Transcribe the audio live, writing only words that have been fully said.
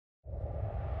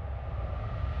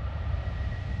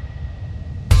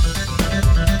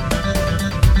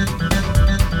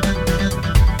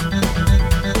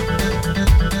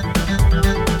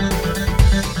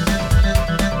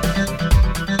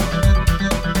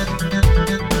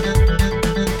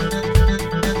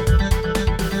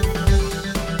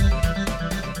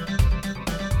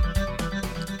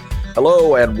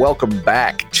Hello and welcome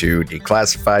back to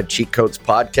Declassified Cheat Codes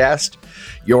Podcast,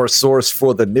 your source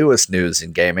for the newest news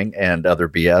in gaming and other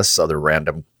BS, other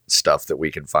random stuff that we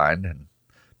can find and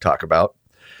talk about.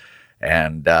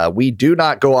 And we do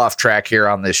not go off track here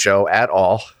on this show at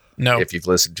all. No. If you've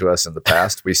listened to us in the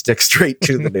past, we stick straight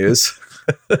to the news.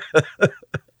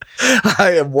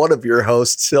 I am one of your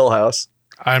hosts, Hillhouse.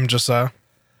 I'm Josiah.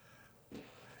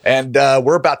 And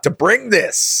we're about to bring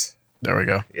this. There we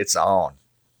go. It's on.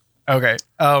 Okay.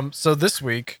 So this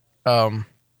week,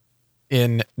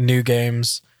 in new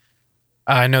games,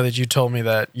 I know that you told me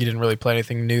that you didn't really play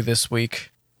anything new this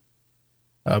week.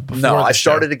 No, I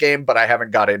started a game, but I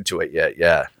haven't got into it yet.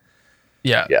 Yeah.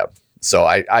 So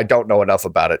I don't know enough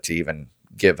about it to even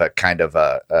give a kind of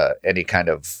any kind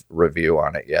of review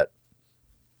on it yet.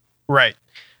 Right.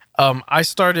 I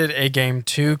started a game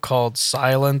too called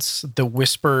Silence: The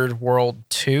Whispered World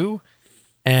 2,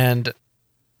 and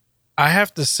I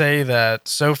have to say that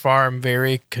so far I'm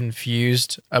very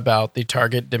confused about the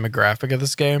target demographic of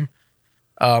this game.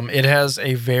 It has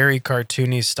a very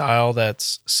cartoony style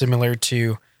that's similar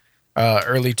to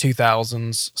early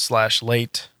 2000s /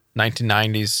 late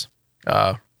 1990s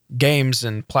games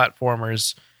and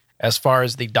platformers as far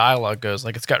as the dialogue goes.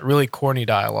 Like, it's got really corny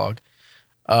dialogue.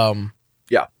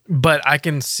 Yeah. But I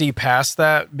can see past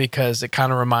that because it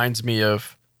kind of reminds me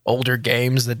of older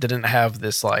games that didn't have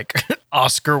this like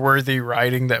Oscar-worthy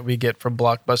writing that we get from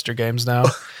blockbuster games now.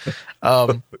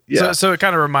 Yeah. So it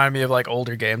kind of reminded me of like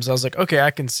older games. I was like, okay, I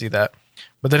can see that.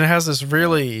 But then it has this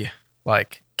really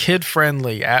like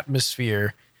kid-friendly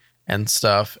atmosphere and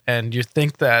stuff. And you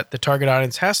think that the target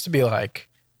audience has to be like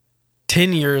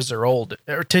 10 years or old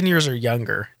or 10 years or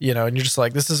younger, you know, and you're just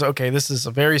like, this is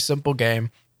a very simple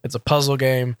game. It's a puzzle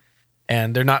game.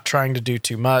 And they're not trying to do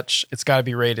too much. It's got to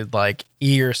be rated like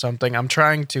E or something. I'm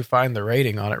trying to find the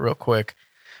rating on it real quick.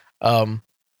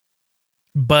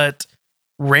 But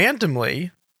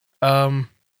randomly,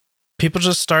 people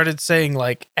just started saying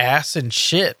like ass and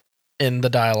shit in the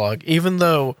dialogue, even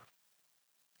though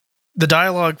the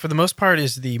dialogue for the most part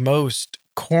is the most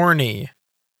corny,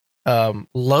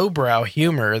 lowbrow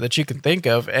humor that you can think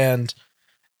of. And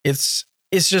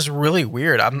it's just really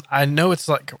weird. I know it's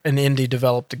like an indie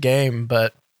developed game,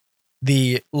 but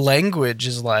the language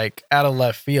is like out of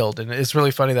left field. And it's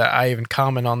really funny that I even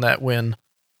comment on that when,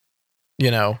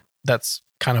 you know, that's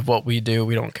kind of what we do.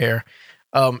 We don't care.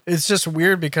 It's just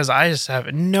weird because I just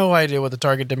have no idea what the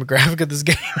target demographic of this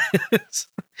game is.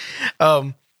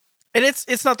 And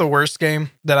it's not the worst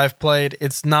game that I've played.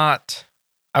 It's not,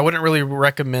 I wouldn't really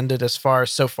recommend it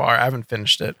so far. I haven't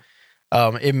finished it.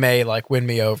 It may like win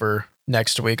me over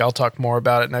next week. I'll talk more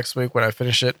about it next week when I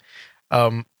finish it.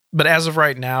 But as of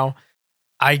right now,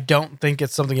 I don't think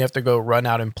it's something you have to go run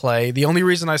out and play. The only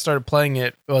reason I started playing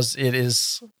it was it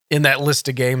is in that list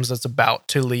of games that's about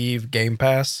to leave Game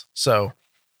Pass. So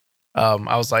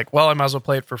I was like, well, I might as well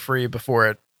play it for free before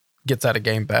it gets out of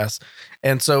Game Pass.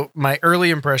 And so my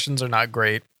early impressions are not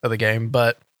great of the game,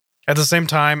 but at the same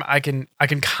time, I can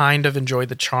kind of enjoy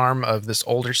the charm of this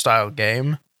older style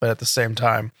game, but at the same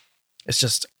time, it's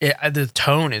just the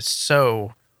tone is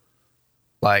so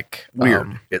like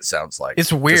weird. It sounds like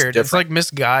it's weird. It's like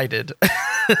misguided.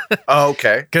 Oh,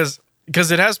 okay.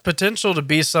 Because it has potential to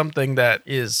be something that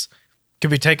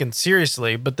could be taken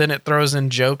seriously, but then it throws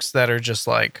in jokes that are just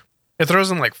like it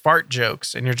throws in like fart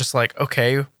jokes, and you're just like,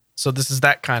 okay, so this is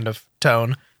that kind of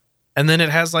tone, and then it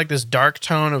has like this dark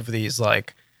tone of these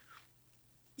like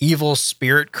evil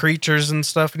spirit creatures and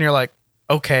stuff, and you're like,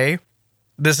 okay,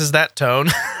 this is that tone.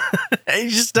 You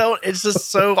just don't, it's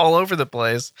just so all over the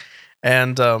place.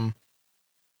 And I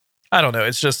don't know,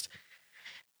 it's just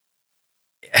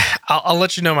I'll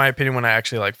let you know my opinion when I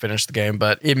actually like finish the game,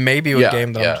 but it may be a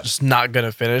game that I'm just not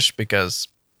gonna finish because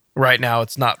right now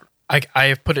it's not. I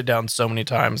have put it down so many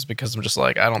times because I'm just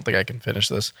like, I don't think I can finish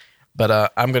this,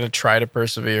 but I'm gonna try to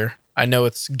persevere. I know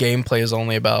its gameplay is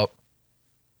only about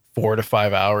 4 to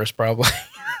 5 hours probably.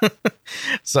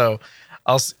 So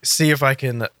I'll see if I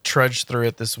can trudge through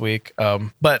it this week.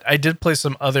 But I did play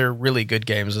some other really good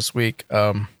games this week.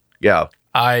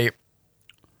 I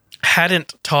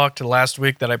hadn't talked last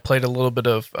week that I played a little bit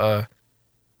of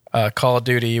Call of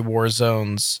Duty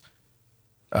Warzone's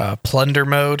Plunder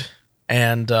mode.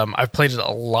 And I've played it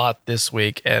a lot this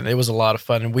week, and it was a lot of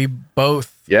fun. And we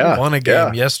both won a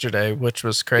game yesterday, which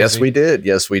was crazy.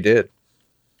 Yes, we did.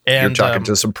 And you're talking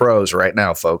to some pros right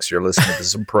now, folks. You're listening to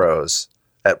some pros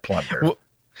at Plunder.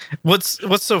 What's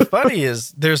so funny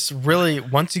is there's really,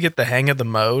 once you get the hang of the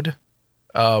mode,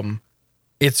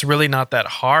 it's really not that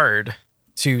hard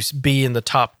to be in the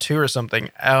top 2 or something.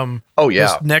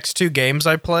 Those next 2 games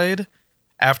I played,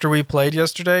 after we played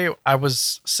yesterday, I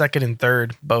was second and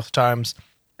third both times.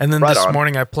 And then Right this on.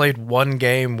 morning I played one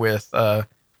game with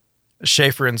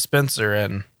Schaefer and Spencer,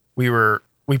 and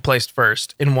we placed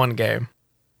first in one game.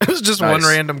 It was just one Nice.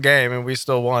 random game, and we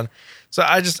still won. So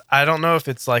I don't know if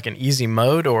it's like an easy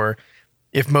mode or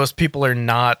if most people are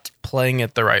not playing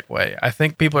it the right way. I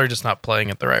think people are just not playing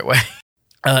it the right way.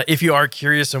 If you are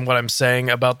curious in what I'm saying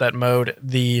about that mode,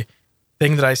 the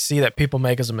thing that I see that people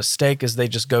make as a mistake is they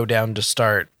just go down to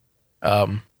start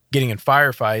getting in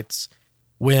firefights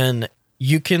when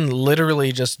you can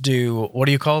literally just do, what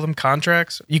do you call them?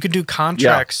 Contracts? You can do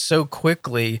contracts so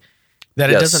quickly that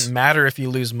it Yes. doesn't matter if you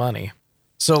lose money.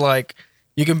 So like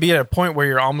you can be at a point where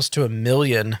you're almost to 1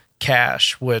 million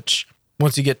cash, which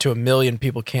once you get to 1 million,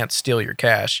 people can't steal your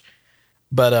cash.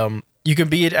 But you can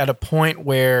be at a point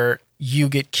where you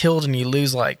get killed and you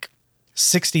lose like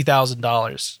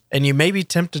 $60,000, and you may be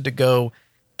tempted to go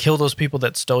kill those people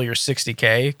that stole your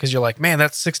 60K because you're like, man,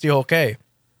 that's 60 whole K.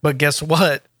 But guess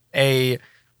what? A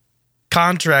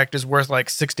contract is worth like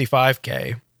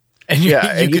 65K, and you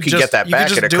and you could get that you could back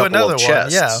just in a do couple another of one.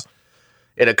 chests. Yeah,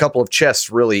 In a couple of chests,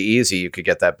 really easy, you could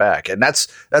get that back. And that's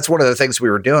one of the things we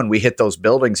were doing. We hit those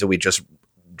buildings and we just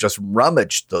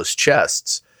rummaged those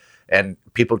chests, and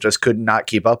people just could not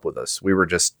keep up with us. We were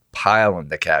just piling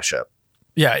the cash up.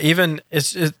 yeah. Even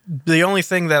it's the only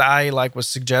thing that I like was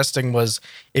suggesting was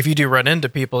if you do run into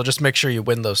people, just make sure you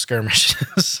win those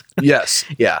skirmishes. Yes,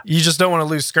 yeah. You just don't want to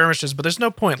lose skirmishes, but there's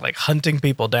no point like hunting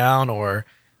people down or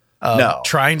No.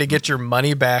 trying to get your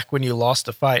money back when you lost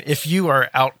a fight. If you are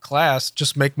outclassed,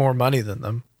 just make more money than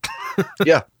them.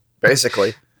 Yeah,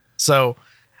 basically. So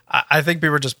I think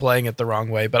people are just playing it the wrong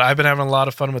way, but I've been having a lot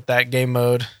of fun with that game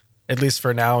mode, at least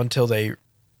for now, until they,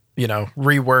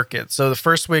 rework it. So the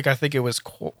first week, I think it was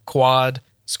squad.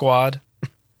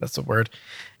 That's the word.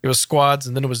 It was squads,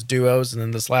 and then it was duos, and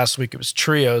then this last week it was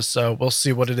trios. So we'll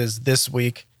see what it is this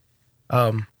week.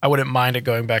 I wouldn't mind it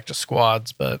going back to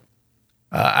squads, but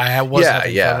I was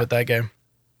having fun with that game.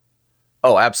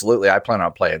 Oh, absolutely. I plan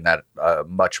on playing that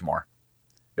much more.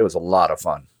 It was a lot of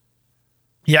fun.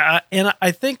 Yeah, and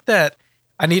I think that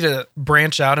I need to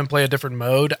branch out and play a different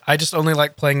mode. I just only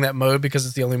like playing that mode because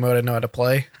it's the only mode I know how to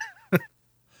play.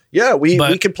 Yeah, we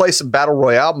can play some battle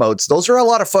royale modes. Those are a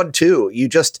lot of fun too.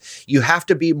 You have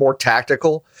to be more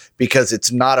tactical because it's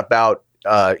not about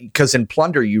because in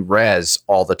Plunder you res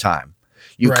all the time.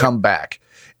 You come back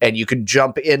and you can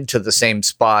jump into the same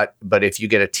spot, but if you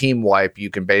get a team wipe, you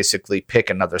can basically pick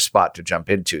another spot to jump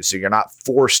into. So you're not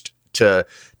forced to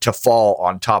fall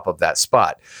on top of that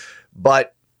spot.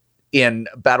 But in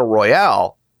battle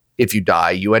royale, if you die,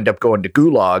 you end up going to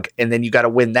Gulag, and then you got to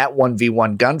win that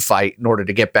 1v1 gunfight in order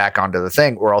to get back onto the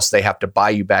thing, or else they have to buy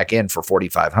you back in for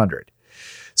 4,500.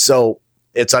 So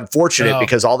it's unfortunate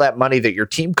because all that money that your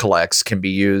team collects can be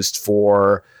used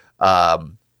for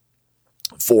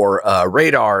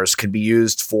radars, can be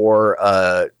used for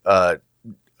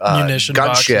Munition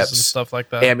boxes and gunships, stuff like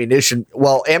that. ammunition.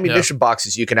 Well, ammunition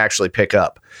boxes you can actually pick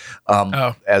up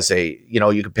as you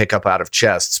can pick up out of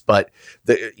chests, but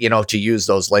to use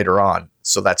those later on.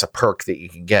 So that's a perk that you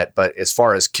can get. But as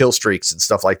far as kill streaks and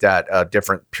stuff like that,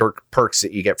 different perks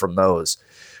that you get from those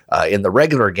in the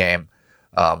regular game,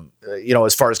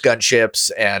 as far as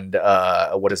gunships and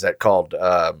what is that called?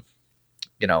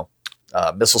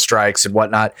 Missile strikes and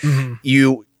whatnot. Mm-hmm.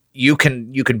 You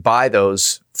can buy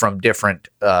those from different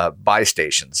buy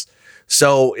stations.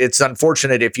 So it's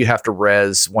unfortunate if you have to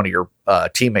res one of your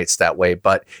teammates that way,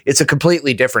 but it's a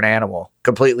completely different animal,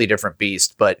 completely different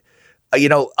beast. But,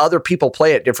 other people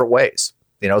play it different ways.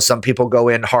 Some people go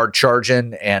in hard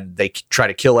charging and they try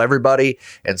to kill everybody.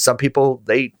 And some people,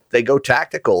 they go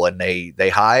tactical and they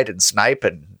hide and snipe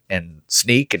and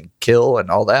sneak and kill and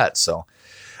all that. So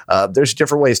there's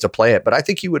different ways to play it, but I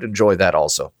think you would enjoy that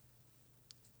also.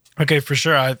 Okay, for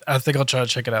sure. I think I'll try to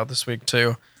check it out this week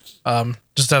too.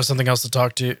 Just to have something else to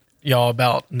talk to y'all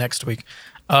about next week.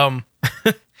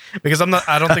 Because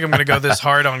I don't think I'm going to go this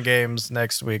hard on games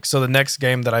next week. So the next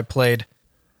game that I played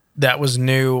that was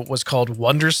new was called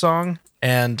Wonder Song,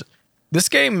 and this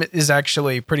game is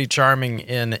actually pretty charming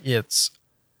in it's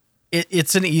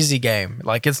an easy game.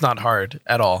 Like, it's not hard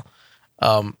at all.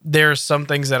 There are some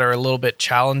things that are a little bit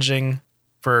challenging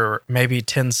for maybe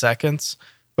 10 seconds,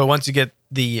 but once you get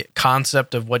the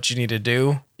concept of what you need to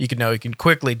do, you can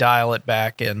quickly dial it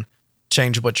back and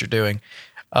change what you're doing.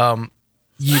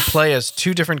 You play as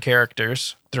two different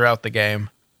characters throughout the game,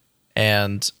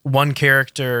 and one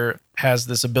character has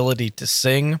this ability to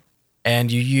sing,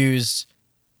 and you use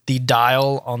the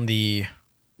dial on the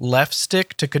left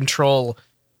stick to control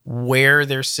where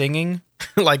they're singing,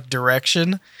 like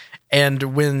direction.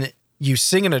 And when you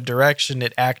sing in a direction,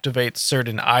 it activates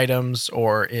certain items,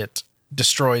 or it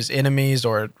destroys enemies,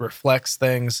 or it reflects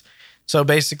things. So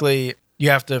basically,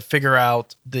 you have to figure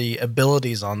out the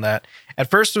abilities on that. At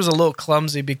first, it was a little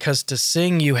clumsy because to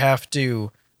sing, you have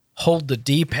to hold the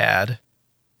D-pad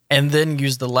and then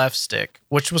use the left stick,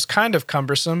 which was kind of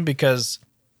cumbersome because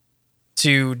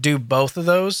to do both of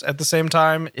those at the same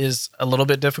time is a little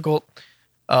bit difficult.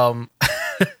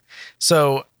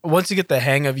 So once you get the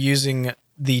hang of using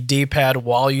the D-pad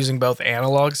while using both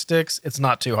analog sticks, it's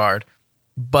not too hard.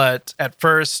 But at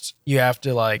first, you have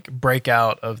to like break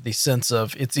out of the sense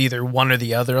of it's either one or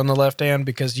the other on the left hand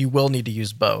because you will need to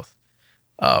use both.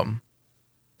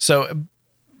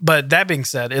 But that being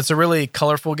said, it's a really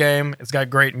colorful game. It's got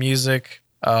great music,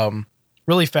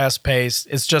 really fast paced.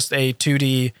 It's just a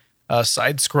 2D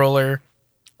side scroller.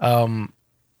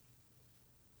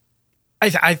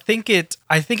 I think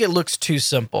it looks too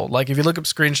simple. Like if you look up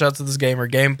screenshots of this game or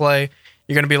gameplay,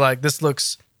 you're gonna be like, this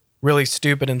looks really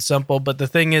stupid and simple. But the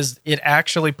thing is, it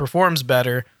actually performs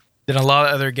better than a lot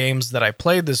of other games that I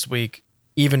played this week,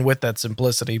 even with that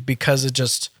simplicity, because it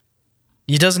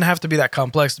doesn't have to be that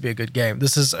complex to be a good game.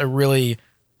 This is a really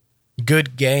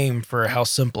good game for how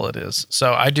simple it is.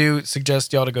 So I do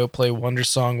suggest y'all to go play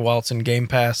Wondersong while it's in Game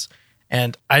Pass.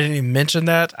 And I didn't even mention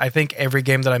that. I think every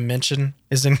game that I mention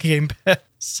is in Game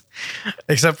Pass,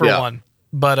 except for one.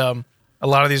 But a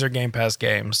lot of these are Game Pass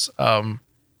games.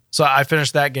 So I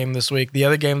finished that game this week. The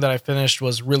other game that I finished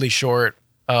was really short.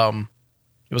 It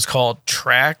was called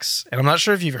Tracks. And I'm not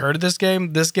sure if you've heard of this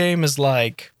game. This game is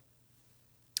like...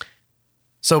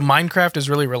 So Minecraft is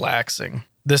really relaxing.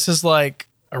 This is like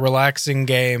a relaxing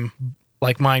game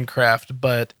like Minecraft,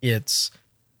 but it's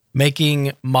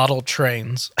making model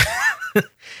trains.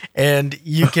 And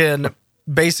you can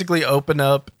basically open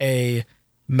up a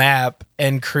map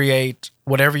and create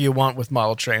whatever you want with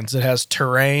model trains. It has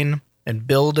terrain and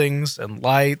buildings and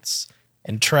lights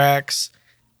and tracks,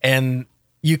 and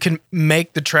you can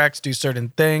make the tracks do certain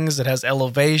things. It has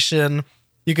elevation.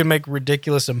 You can make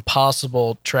ridiculous,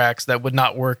 impossible tracks that would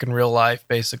not work in real life,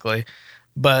 basically.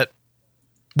 But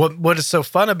what is so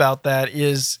fun about that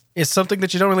is it's something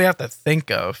that you don't really have to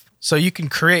think of. So you can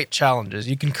create challenges.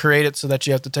 You can create it so that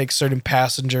you have to take certain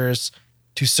passengers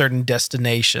to certain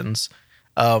destinations.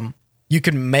 You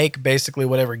can make basically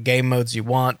whatever game modes you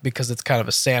want because it's kind of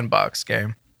a sandbox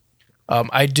game.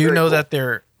 I do know that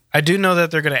they're going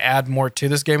to add more to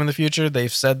this game in the future.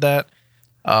 They've said that.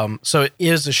 So it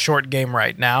is a short game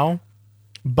right now,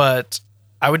 but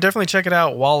I would definitely check it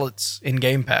out while it's in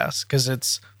Game Pass because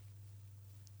it's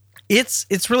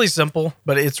really simple,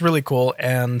 but it's really cool.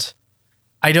 And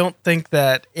I don't think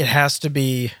that it has to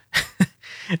be,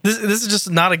 this is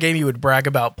just not a game you would brag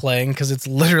about playing because it's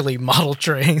literally model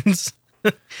trains,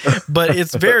 but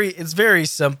it's very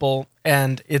simple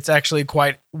and it's actually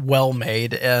quite well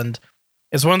made. And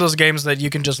it's one of those games that you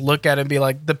can just look at and be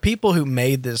like, the people who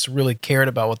made this really cared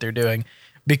about what they're doing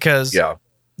because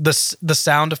the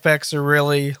sound effects are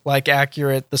really like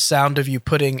accurate. The sound of you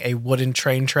putting a wooden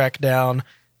train track down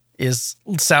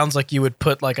sounds like you would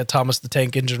put like a Thomas the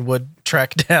Tank Engine wood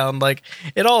track down. Like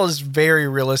it all is very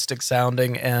realistic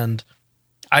sounding. And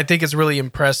I think it's really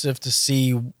impressive to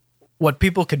see what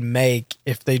people can make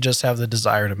if they just have the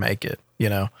desire to make it, you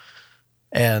know?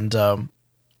 And,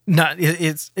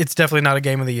 it's definitely not a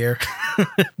game of the year,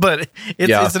 but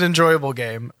it's an enjoyable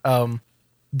game.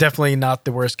 Definitely not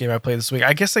the worst game I played this week.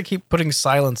 I guess I keep putting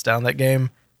Silence down. That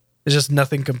game is just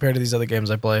nothing compared to these other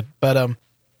games I played. But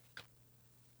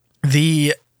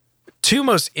the two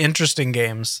most interesting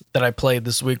games that I played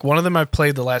this week, one of them I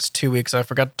played the last 2 weeks. I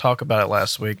forgot to talk about it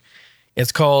last week.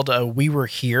 It's called We Were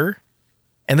Here.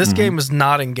 And this game is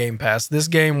not in Game Pass. This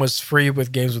game was free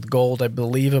with Games with Gold, I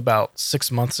believe, about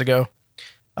 6 months ago.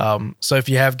 So if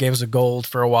you have Games with Gold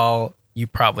for a while, you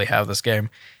probably have this game.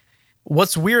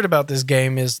 What's weird about this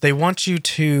game is they want you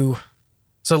to...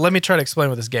 So let me try to explain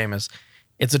what this game is.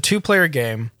 It's a 2-player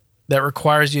game that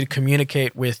requires you to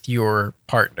communicate with your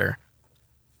partner.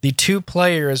 The 2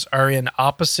 players are in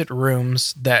opposite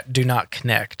rooms that do not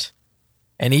connect.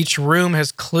 And each room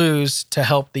has clues to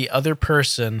help the other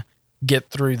person get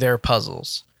through their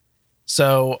puzzles.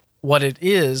 So what it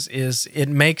is it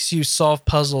makes you solve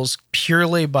puzzles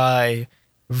purely by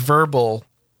verbal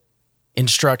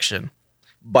instruction.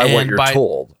 By what you're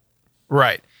told.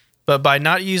 Right. But by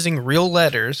not using real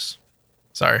letters,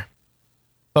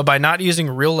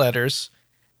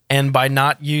 and by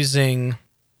not using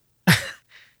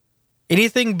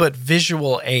anything but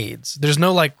visual aids.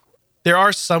 There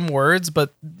are some words,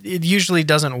 but it usually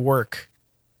doesn't work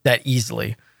that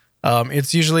easily.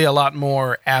 It's usually a lot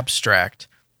more abstract.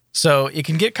 So it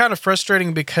can get kind of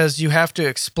frustrating because you have to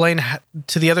explain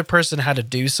to the other person how to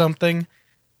do something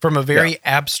from a very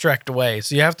abstract way.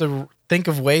 So you have to think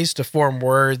of ways to form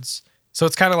words. So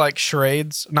it's kind of like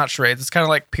charades, not charades. It's kind of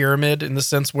like pyramid in the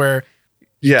sense where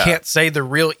you can't say the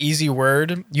real easy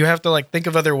word. You have to like think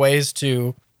of other ways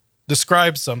to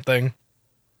describe something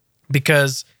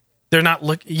because they're not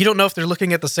you don't know if they're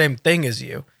looking at the same thing as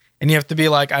you. And you have to be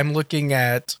like, I'm looking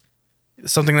at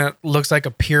something that looks like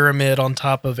a pyramid on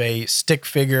top of a stick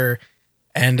figure,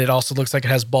 and it also looks like it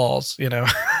has balls, you know?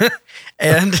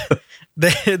 And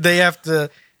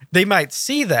they might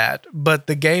see that, but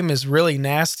the game is really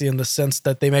nasty in the sense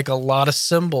that they make a lot of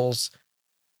symbols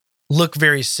look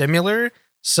very similar.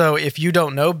 So if you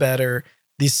don't know better,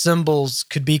 these symbols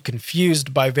could be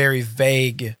confused by very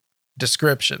vague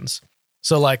descriptions.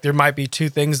 So like there might be two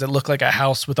things that look like a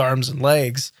house with arms and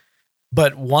legs,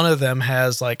 but one of them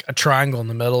has like a triangle in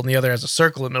the middle and the other has a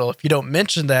circle in the middle. If you don't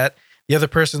mention that, the other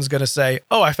person's going to say,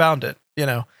 oh, I found it, you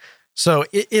know? So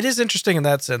it is interesting in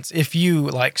that sense. If you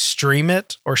like stream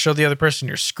it or show the other person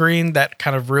your screen, that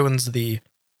kind of ruins the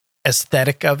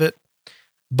aesthetic of it.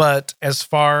 But as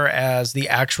far as the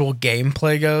actual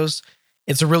gameplay goes,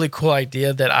 it's a really cool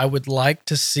idea that I would like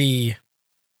to see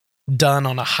done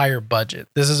on a higher budget.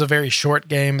 This is a very short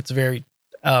game. It's a very,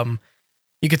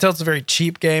 you can tell it's a very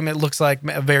cheap game. It looks like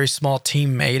a very small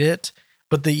team made it.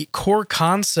 But the core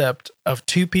concept of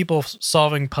two people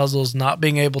solving puzzles, not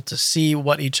being able to see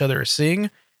what each other is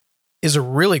seeing, is a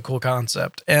really cool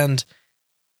concept. And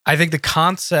I think the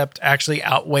concept actually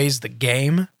outweighs the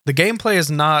game. The gameplay is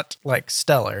not like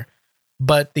stellar,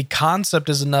 but the concept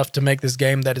is enough to make this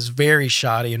game that is very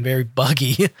shoddy and very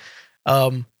buggy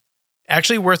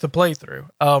actually worth a playthrough.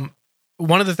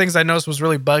 One of the things I noticed was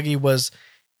really buggy was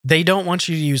they don't want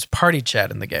you to use party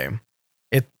chat in the game.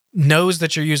 It knows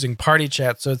that you're using party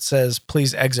chat, so it says,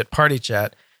 please exit party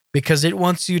chat, because it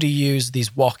wants you to use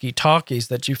these walkie-talkies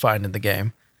that you find in the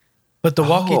game. But the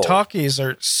walkie-talkies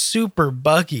are super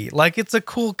buggy. Like, it's a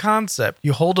cool concept.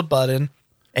 You hold a button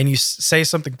and you say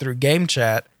something through game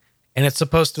chat, and it's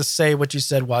supposed to say what you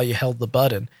said while you held the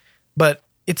button. But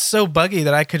it's so buggy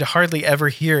that I could hardly ever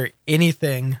hear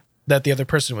anything that the other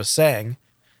person was saying,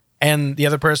 and the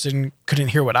other person couldn't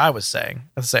hear what I was saying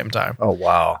at the same time. Oh,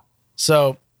 wow.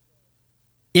 So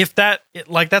if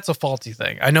that's a faulty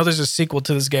thing. I know there's a sequel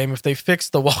to this game. If they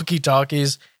fixed the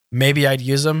walkie-talkies, maybe I'd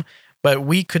use them. But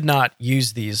we could not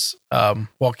use these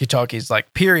walkie-talkies,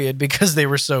 like, period, because they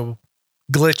were so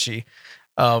glitchy.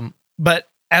 But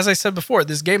as I said before,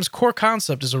 this game's core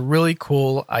concept is a really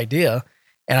cool idea,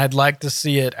 and I'd like to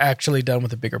see it actually done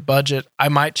with a bigger budget. I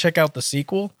might check out the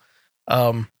sequel,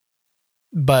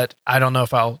 but I don't know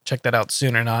if I'll check that out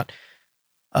soon or not.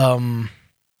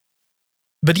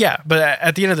 But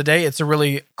at the end of the day, it's a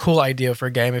really cool idea for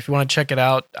a game. If you want to check it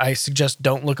out, I suggest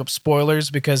don't look up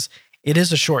spoilers because it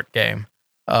is a short game.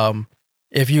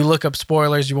 If you look up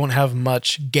spoilers, you won't have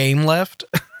much game left.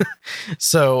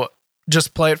 So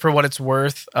just play it for what it's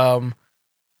worth. There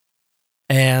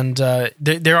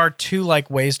are two like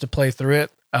ways to play through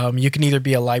it. You can either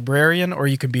be a librarian or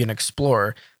you can be an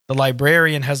explorer. The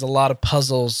librarian has a lot of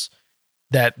puzzles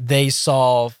that they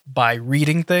solve by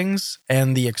reading things,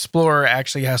 and the explorer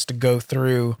actually has to go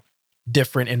through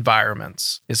different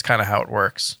environments, is kind of how it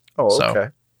works. Oh, okay.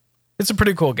 So, it's a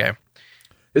pretty cool game.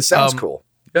 It sounds cool.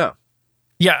 Yeah.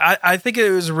 Yeah, I think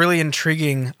it was a really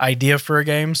intriguing idea for a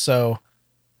game, so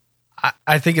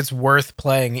I think it's worth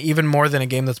playing, even more than a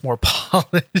game that's more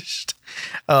polished.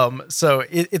 So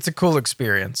it's a cool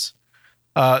experience.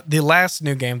 The last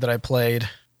new game that I played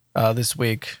this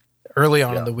week, early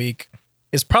on in the week,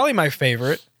 is probably my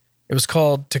favorite. It was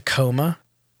called Tacoma.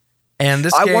 And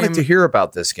this I wanted to hear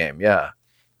about this game, yeah.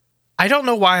 I don't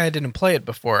know why I didn't play it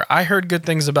before. I heard good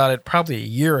things about it probably a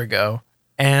year ago,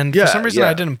 and for some reason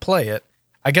I didn't play it.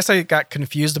 I guess I got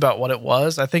confused about what it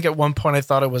was. I think at one point I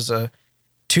thought it was a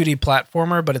 2D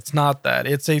platformer, but it's not that.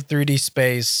 It's a 3D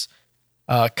space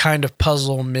kind of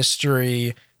puzzle,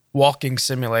 mystery, walking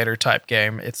simulator type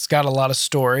game. It's got a lot of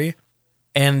story,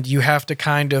 and you have to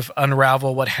kind of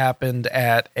unravel what happened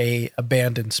at a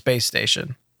abandoned space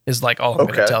station, is like all I'm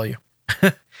going to tell you.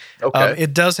 Okay.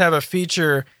 It does have a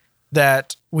feature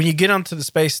that when you get onto the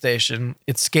space station,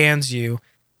 it scans you,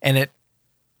 and it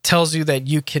tells you that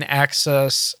you can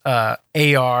access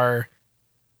AR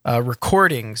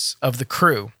recordings of the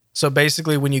crew. So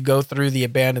basically, when you go through the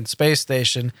abandoned space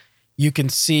station, you can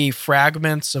see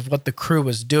fragments of what the crew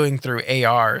was doing through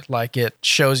AR. Like, it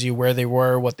shows you where they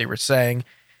were, what they were saying,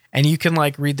 and you can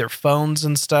like read their phones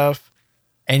and stuff.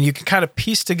 And you can kind of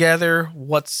piece together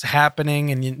what's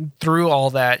happening, and through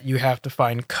all that, you have to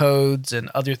find codes and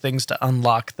other things to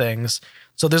unlock things.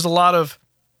 So there's a lot of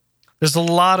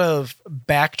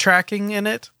backtracking in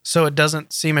it, so it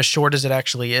doesn't seem as short as it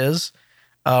actually is.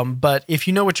 But if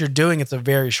you know what you're doing, it's a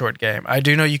very short game. I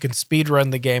do know you can speed run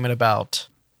the game in about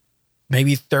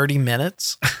maybe 30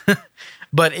 minutes.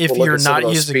 But if you're not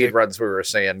using speed runs, we were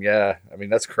saying, yeah, I mean,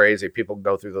 that's crazy. People can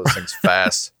go through those things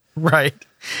fast. Right.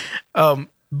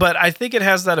 But I think it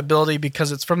has that ability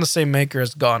because it's from the same maker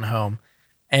as Gone Home.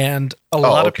 And a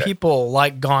lot of people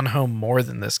like Gone Home more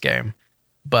than this game.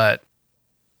 But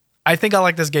I think I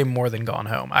like this game more than Gone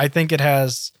Home. I think it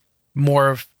has more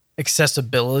of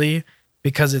accessibility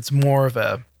because it's more of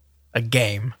a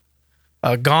game.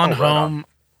 Gone Home,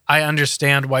 I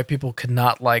understand why people could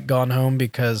not like Gone Home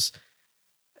because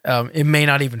it may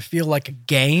not even feel like a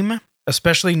game,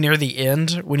 especially near the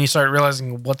end when you start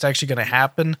realizing what's actually going to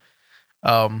happen.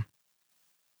 I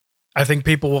think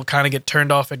people will kind of get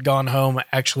turned off at Gone Home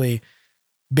actually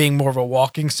being more of a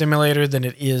walking simulator than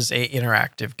it is a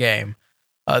interactive game.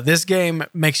 This game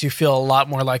makes you feel a lot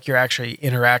more like you're actually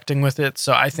interacting with it.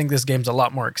 So I think this game's a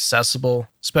lot more accessible,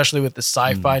 especially with the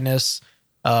sci-fi-ness,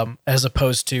 as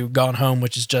opposed to Gone Home,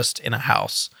 which is just in a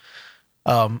house.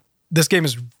 This game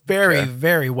is very,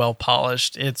 very well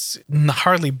polished. It's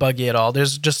hardly buggy at all.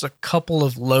 There's just a couple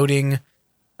of loading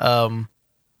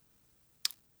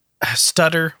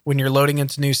stutter when you're loading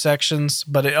into new sections,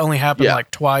 but it only happened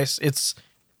like twice. It's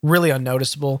really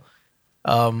unnoticeable.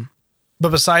 But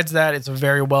besides that, it's a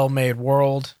very well-made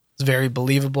world. It's very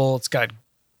believable. It's got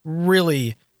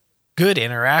really good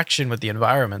interaction with the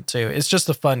environment, too. It's just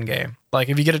a fun game. Like,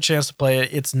 if you get a chance to play it,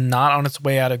 it's not on its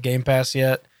way out of Game Pass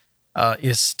yet.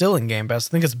 It's still in Game Pass. I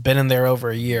think it's been in there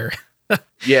over a year.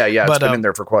 Yeah, it's been in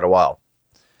there for quite a while.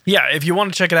 Yeah, if you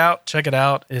want to check it out, check it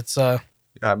out. It's I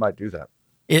might do that.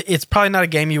 It's probably not a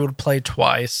game you would play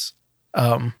twice.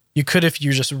 You could if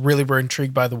you just really were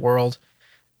intrigued by the world.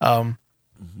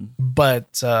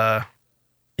 But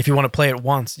if you want to play it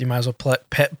once, you might as well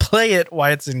play it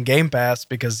while it's in Game Pass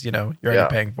because, you know, you're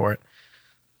already paying for it.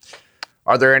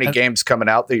 Are there any games coming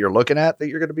out that you're looking at that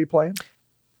you're going to be playing?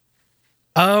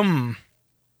 I'm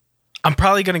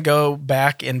probably going to go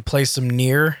back and play some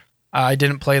Nier. I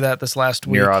didn't play that this last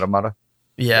week. Nier Automata?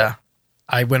 Yeah.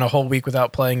 I went a whole week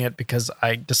without playing it because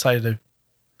I decided to,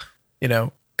 you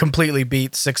know, completely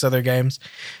beat 6 other games.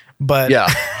 But yeah.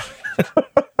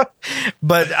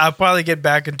 But I'll probably get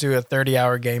back into a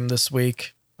 30-hour game this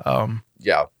week.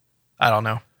 Yeah. I don't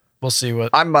know. We'll see what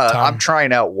I'm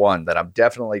trying out one that I'm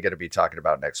definitely going to be talking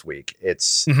about next week.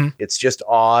 It's just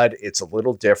odd. It's a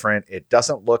little different. It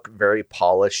doesn't look very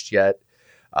polished yet.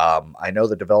 I know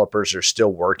the developers are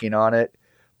still working on it,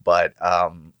 but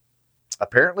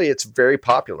apparently it's very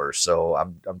popular. So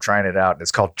I'm trying it out, and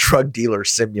it's called Drug Dealer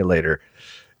Simulator.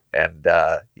 And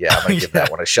I'm gonna give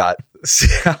that one a shot. See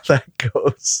how that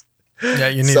goes. Yeah,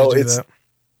 you need to do that.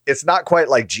 It's not quite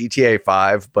like GTA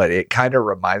 5, but it kind of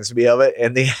reminds me of it.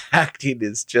 And the acting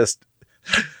is just,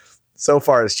 so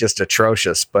far, it's just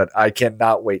atrocious. But I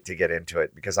cannot wait to get into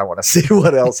it because I want to see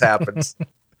what else happens.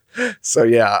 So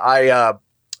yeah,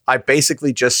 I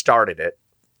basically just started it,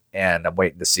 and I'm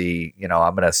waiting to see. You know,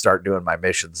 I'm gonna start doing my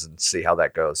missions and see how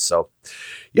that goes. So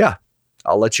yeah,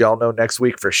 I'll let you all know next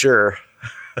week for sure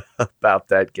about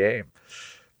that game.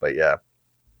 But yeah,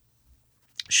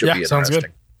 should be interesting. Sounds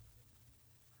good.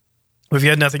 If you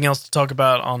had nothing else to talk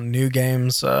about on new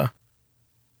games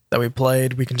that we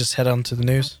played, we can just head on to the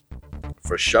news.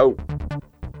 For sure.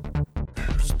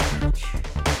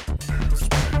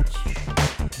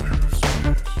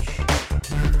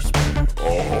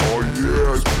 Oh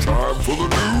yeah, it's time for the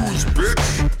news,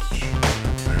 bitch.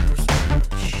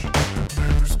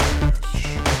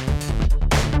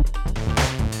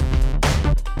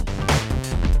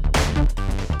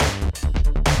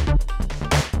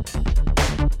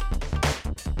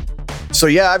 So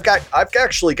yeah, I've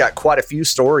actually got quite a few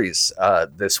stories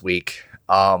this week.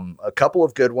 A couple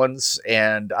of good ones,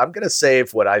 and I'm gonna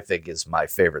save what I think is my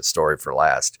favorite story for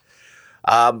last.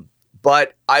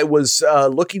 But I was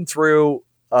looking through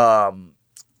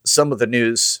some of the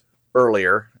news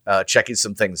earlier, checking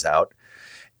some things out,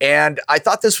 and I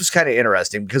thought this was kind of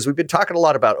interesting because we've been talking a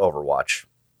lot about Overwatch,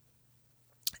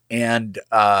 and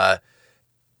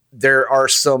there are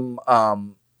some.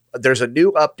 There's a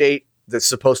new update that's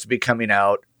supposed to be coming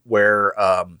out where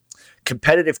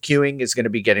competitive queuing is going to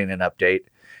be getting an update,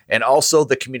 and also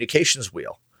the communications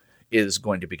wheel is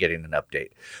going to be getting an update.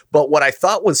 But what I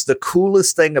thought was the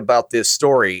coolest thing about this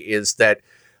story is that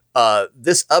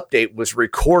this update was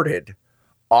recorded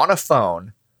on a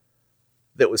phone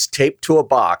that was taped to a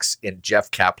box in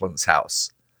Jeff Kaplan's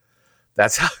house.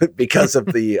 That's how, because of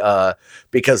the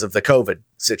COVID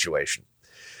situation.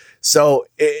 So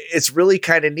it's really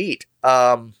kind of neat.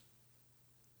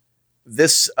 They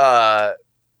said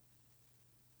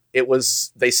it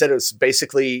was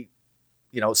basically,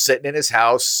 sitting in his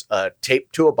house,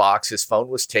 taped to a box. His phone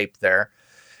was taped there.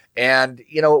 And,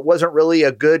 it wasn't really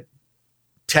a good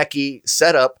techie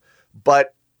setup,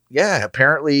 but yeah,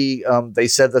 apparently they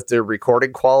said that the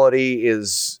recording quality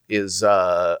is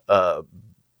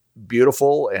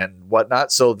beautiful and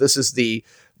whatnot. So this is the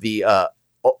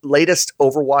latest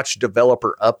Overwatch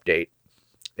developer update,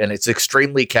 and it's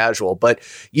extremely casual, but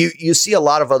you see a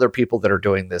lot of other people that are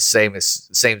doing this same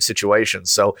situation.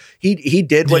 So he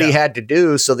did what he had to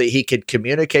do so that he could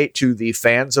communicate to the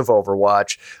fans of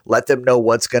Overwatch, let them know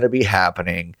what's going to be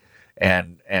happening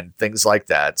and things like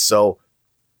that. So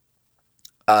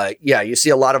you see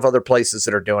a lot of other places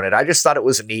that are doing it. I just thought it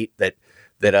was neat that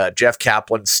Jeff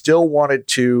Kaplan still wanted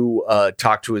to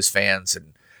talk to his fans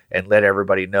and let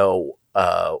everybody know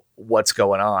what's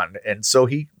going on. And so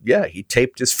he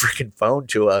taped his freaking phone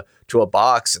to a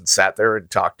box and sat there and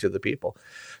talked to the people.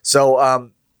 So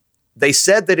they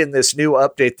said that in this new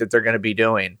update that they're going to be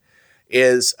doing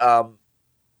is a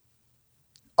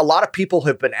lot of people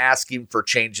have been asking for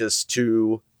changes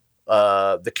to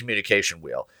the communication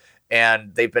wheel.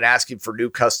 And they've been asking for new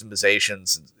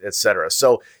customizations, et cetera.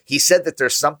 So he said that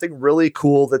there's something really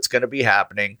cool that's going to be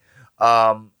happening.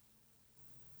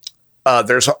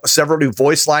 There's several new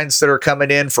voice lines that are coming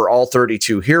in for all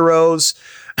 32 heroes.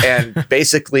 And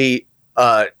basically,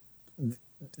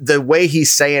 the way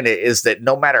he's saying it is that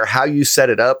no matter how you set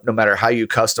it up, no matter how you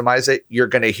customize it, you're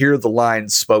going to hear the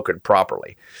lines spoken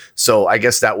properly. So I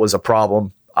guess that was a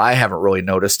problem. I haven't really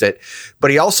noticed it. But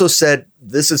he also said,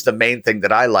 this is the main thing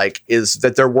that I like, is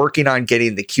that they're working on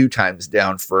getting the queue times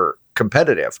down for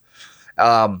competitive.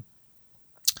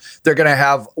 They're going to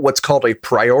have what's called a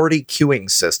priority queuing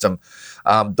system.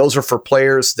 Those are for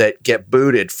players that get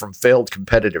booted from failed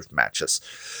competitive matches.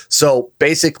 So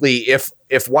basically, if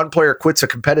one player quits a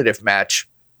competitive match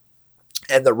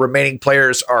and the remaining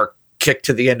players are kicked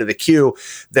to the end of the queue,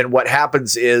 then what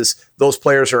happens is those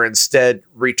players are instead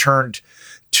returned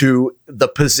to the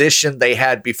position they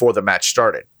had before the match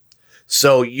started.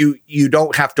 So you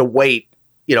don't have to wait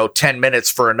 10 minutes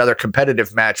for another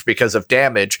competitive match because of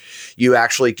damage. You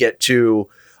actually get to,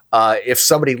 if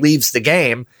somebody leaves the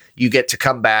game, you get to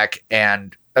come back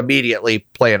and immediately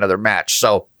play another match.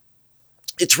 So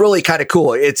it's really kind of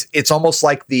cool. It's almost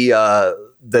like when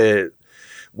the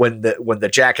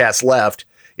jackass left,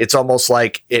 it's almost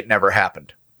like it never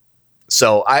happened.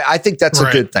 So I think that's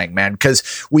a good thing, man,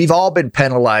 because we've all been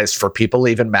penalized for people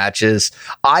leaving matches.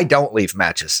 I don't leave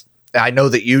matches. I know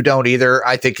that you don't either.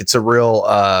 I think it's a real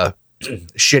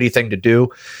shitty thing to do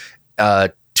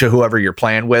to whoever you're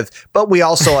playing with. But we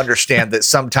also understand that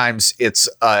sometimes it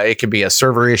can be a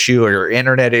server issue or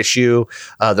internet issue.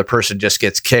 The person just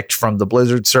gets kicked from the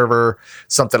Blizzard server,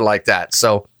 something like that.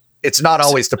 So it's not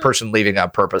always the person leaving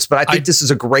on purpose. But I think this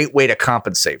is a great way to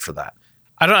compensate for that.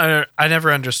 I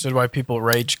never understood why people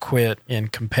rage quit in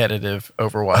competitive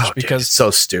Overwatch because it's so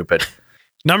stupid.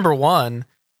 Number one,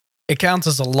 it counts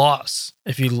as a loss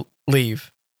if you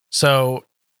leave. So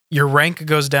your rank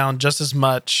goes down just as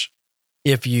much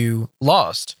if you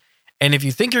lost. And if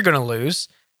you think you're going to lose,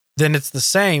 then it's the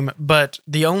same. But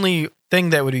the only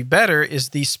thing that would be better is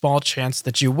the small chance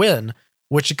that you win,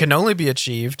 which can only be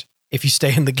achieved if you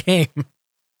stay in the game.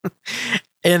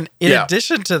 And in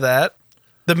addition to that,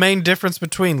 the main difference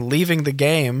between leaving the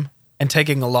game and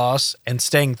taking a loss and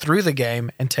staying through the game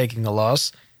and taking a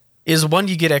loss is one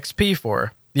you get XP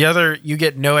for. The other, you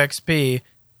get no XP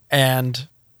and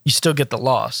you still get the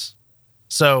loss.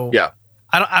 So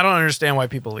I don't understand why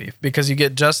people leave, because you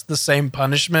get just the same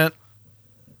punishment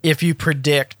if you're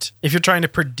trying to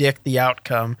predict the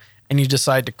outcome and you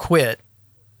decide to quit.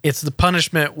 It's the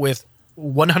punishment with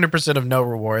 100% of no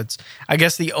rewards. I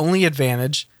guess the only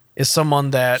advantage is someone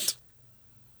that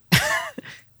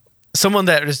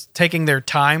is taking their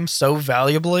time so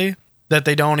valuably that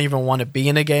they don't even want to be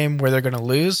in a game where they're going to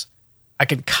lose. I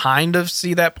can kind of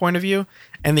see that point of view.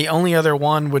 And the only other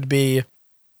one would be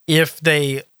if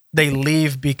they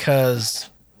leave because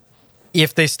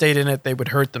if they stayed in it, they would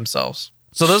hurt themselves.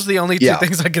 So those are the only two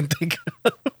things I can think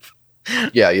of.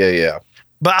 Yeah.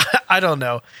 But I don't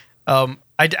know.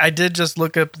 I did just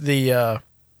look up the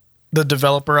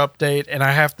developer update, and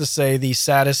I have to say the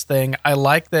saddest thing, I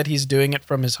like that he's doing it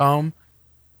from his home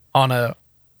on a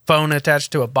phone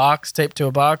attached to a box, taped to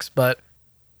a box, but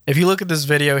if you look at this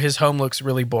video, his home looks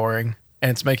really boring,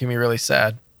 and it's making me really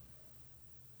sad.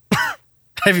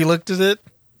 Have you looked at it?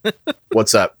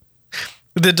 What's up?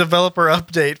 The developer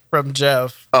update from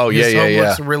Jeff. Oh, yeah, His yeah, home yeah.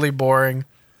 looks really boring,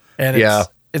 and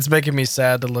it's making me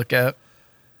sad to look at.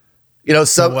 You know,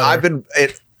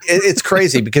 it's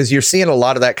crazy because you're seeing a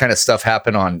lot of that kind of stuff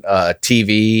happen on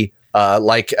TV,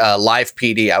 like Live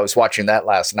PD. I was watching that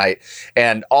last night,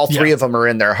 and all three of them are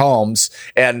in their homes.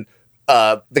 And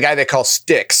the guy they call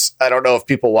Styx, I don't know if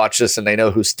people watch this and they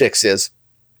know who Styx is,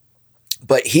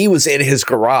 but he was in his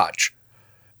garage.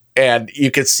 And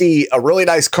you could see a really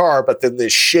nice car, but then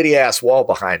this shitty ass wall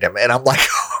behind him. And I'm like,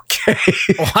 okay.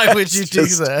 Why would you do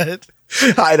that?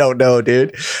 I don't know,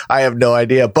 dude. I have no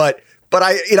idea. But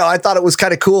I thought it was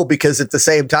kind of cool because at the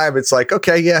same time, it's like,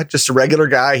 okay, yeah, just a regular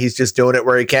guy. He's just doing it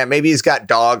where he can. Maybe he's got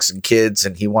dogs and kids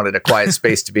and he wanted a quiet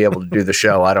space to be able to do the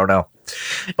show. I don't know.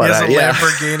 But he has a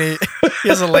Lamborghini. He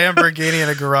has a Lamborghini in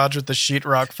a garage with the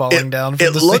sheetrock falling down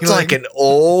from the ceiling.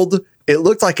 It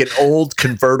looked like an old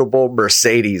convertible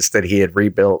Mercedes that he had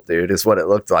rebuilt, dude, is what it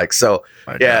looked like. So,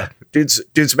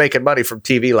 dude's making money from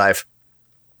TV life.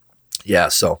 Yeah,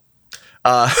 so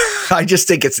I just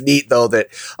think it's neat, though, that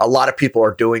a lot of people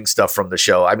are doing stuff from the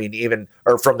show. I mean,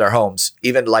 or from their homes.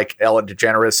 Even like Ellen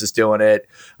DeGeneres is doing it.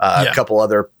 A couple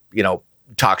other,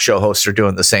 talk show hosts are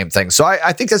doing the same thing. So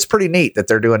I think that's pretty neat that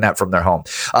they're doing that from their home.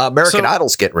 American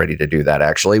Idol's getting ready to do that,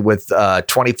 actually, with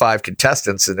 25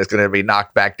 contestants, and it's going to be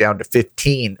knocked back down to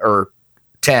 15 or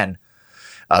 10.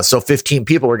 So 15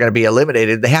 people are going to be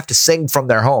eliminated. They have to sing from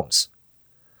their homes.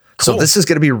 Cool. So this is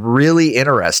going to be really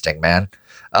interesting, man.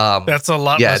 That's a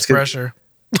lot less pressure.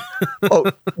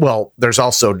 Well, there's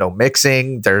also no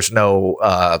mixing. There's no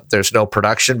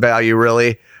production value,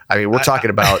 really. I mean, we're talking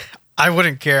about. I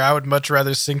wouldn't care. I would much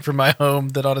rather sing from my home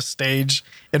than on a stage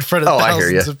in front of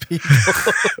thousands of people.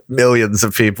 Millions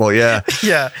of people, yeah.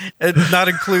 Yeah, and not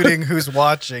including who's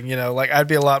watching. I'd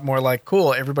be a lot more like,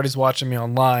 cool, everybody's watching me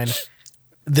online.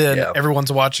 Then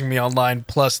everyone's watching me online,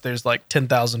 plus there's like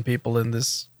 10,000 people in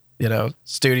this,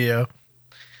 studio.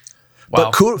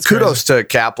 Wow, but kudos to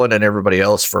Kaplan and everybody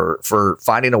else for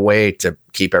finding a way to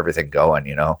keep everything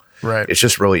going, Right. It's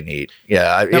just really neat.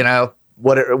 Yeah,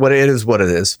 what it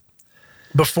is.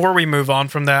 Before we move on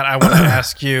from that, I want to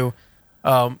ask you,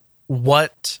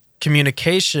 what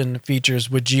communication features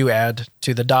would you add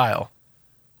to the dial?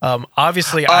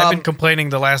 Obviously, I've been complaining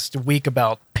the last week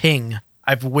about ping.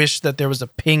 I've wished that there was a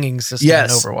pinging system in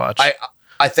Overwatch.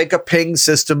 I think a ping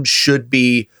system should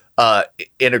be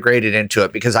integrated into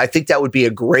it because I think that would be a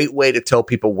great way to tell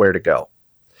people where to go.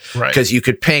 Right. Because you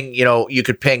could ping,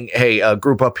 hey,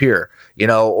 group up here,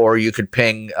 or you could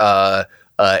ping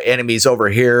enemies over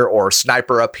here or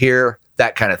sniper up here,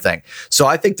 that kind of thing. So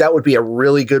I think that would be a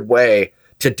really good way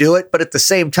to do it. But at the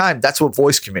same time, that's what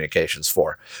voice communication's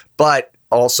for. But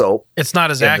also, it's not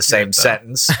as in accurate, the same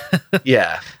sentence.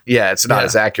 Yeah, it's not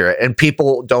as accurate, and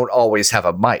people don't always have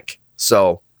a mic.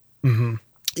 So,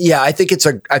 yeah, I think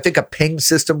a ping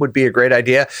system would be a great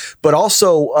idea. But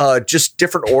also, just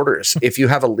different orders. If you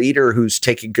have a leader who's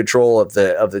taking control of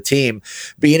the team,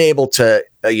 being able to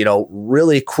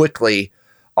really quickly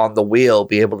on the wheel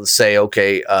be able to say,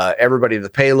 okay, everybody to the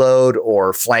payload,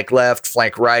 or flank left,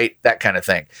 flank right, that kind of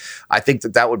thing. I think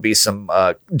that would be some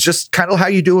just kind of how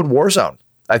you do in Warzone.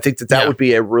 I think that would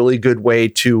be a really good way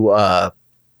to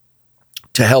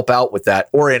help out with that.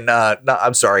 Or in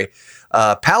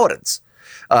Paladins,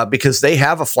 because they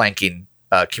have a flanking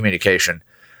communication.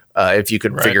 If you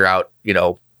can figure out,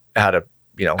 how to, up,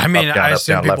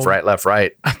 down, left,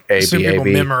 right, A, B, A,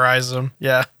 B. Memorize them.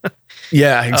 Yeah.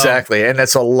 Yeah, exactly. And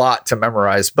that's a lot to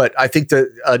memorize. But I think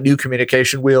that a new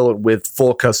communication wheel with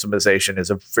full customization is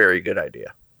a very good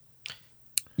idea.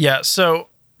 Yeah. So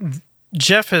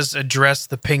Jeff has addressed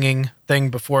the pinging thing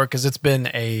before because it's been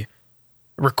a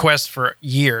request for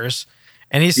years.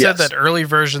 And he said that early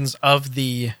versions of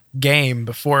the game,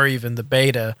 before even the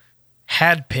beta,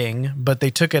 had ping, but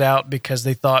they took it out because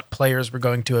they thought players were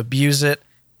going to abuse it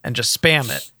and just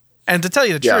spam it. And to tell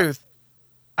you the truth,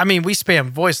 I mean, we spam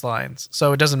voice lines,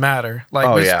 so it doesn't matter. We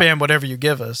spam whatever you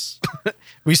give us.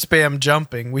 We spam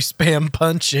jumping. We spam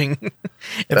punching.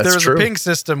 If there was a ping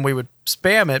system, we would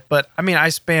spam it. But, I mean, I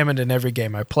spam it in every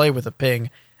game I play with a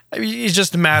ping. I mean, it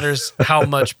just matters how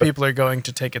much people are going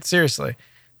to take it seriously.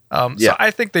 So I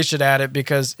think they should add it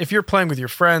because if you're playing with your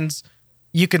friends,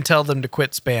 you can tell them to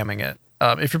quit spamming it.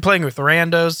 If you're playing with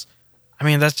randos, I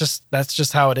mean, that's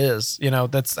just how it is.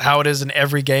 That's how it is in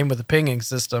every game with a pinging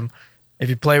system. If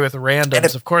you play with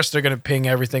randoms, of course they're going to ping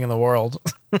everything in the world.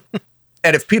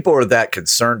 And if people are that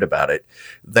concerned about it,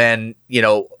 then,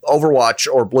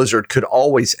 Overwatch or Blizzard could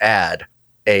always add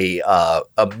a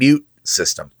mute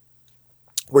system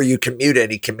where you can mute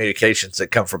any communications that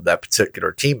come from that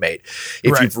particular teammate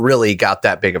if you've really got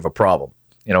that big of a problem.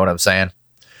 You know what I'm saying?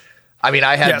 I mean,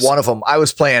 I had Yes. one of them. I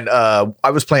was playing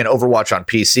Overwatch on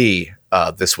PC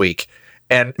this week,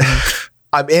 and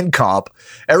I'm in comp.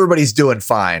 Everybody's doing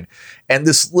fine, and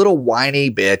this little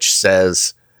whiny bitch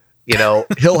says,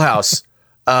 Hill House,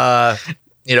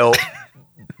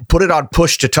 put it on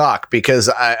push to talk because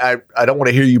I don't want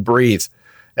to hear you breathe.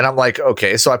 And I'm like,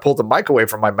 okay. So I pulled the mic away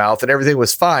from my mouth, and everything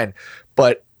was fine,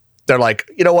 but they're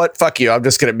like, you know what? Fuck you. I'm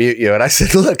just going to mute you. And I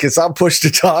said, look, it's on push to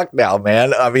talk now,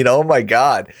 man. I mean, oh my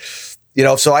God.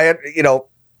 So I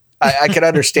can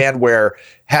understand where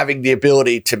having the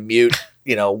ability to mute,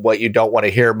 what you don't want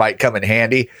to hear might come in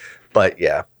handy. But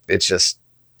yeah, it's just,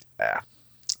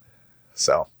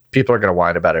 so people are going to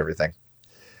whine about everything.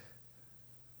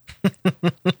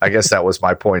 I guess that was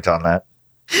my point on that.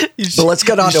 But let's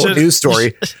get on to a news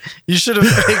story. You should have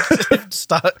faked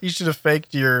You should have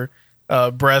faked your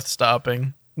breath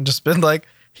stopping and just been like,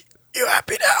 "You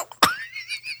happy now?"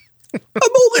 I'm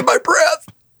holding my breath.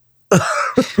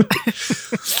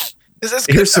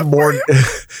 Here's some more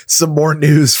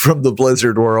news from the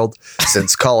Blizzard world,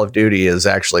 since Call of Duty is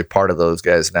actually part of those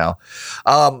guys now.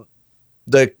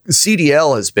 The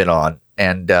CDL has been on,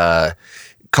 and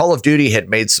Call of Duty had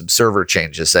made some server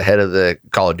changes ahead of the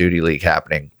Call of Duty League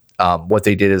happening. What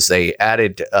they did is they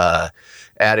added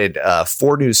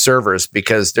 4 new servers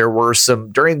because there were some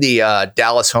during the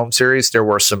Dallas home series. There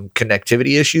were some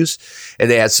connectivity issues, and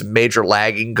they had some major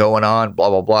lagging going on. Blah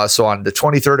blah blah. So on the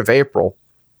 23rd of April,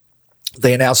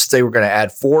 they announced that they were going to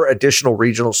add 4 additional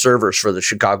regional servers for the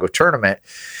Chicago tournament,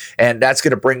 and that's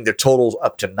going to bring the total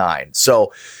up to 9.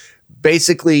 So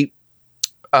basically,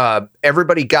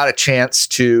 everybody got a chance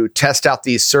to test out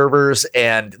these servers,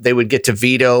 and they would get to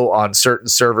veto on certain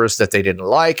servers that they didn't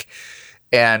like.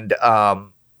 And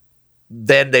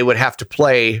then they would have to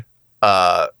play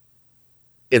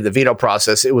in the veto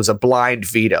process. It was a blind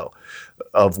veto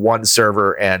of one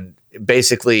server. And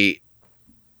basically,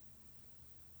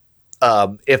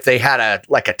 if they had a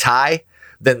tie,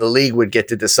 then the league would get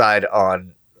to decide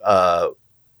on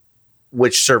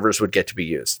which servers would get to be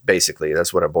used. Basically,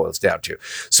 that's what it boils down to.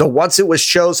 So once it was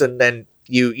chosen, then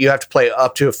you have to play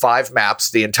up to 5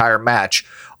 maps, the entire match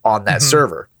on that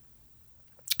server.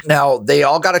 Now, they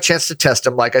all got a chance to test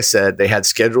them. Like I said, they had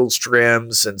scheduled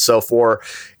scrims and so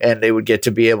forth, and they would get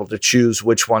to be able to choose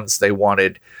which ones they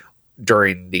wanted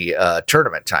during the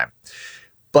tournament time.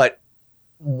 But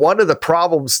one of the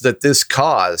problems that this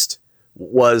caused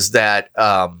was that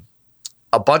a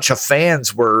bunch of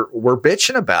fans were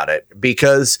bitching about it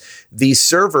because these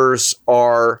servers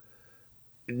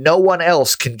no one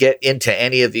else can get into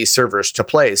any of these servers to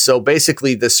play. So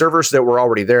basically the servers that were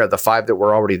already there, the 5 that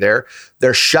were already there,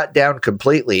 they're shut down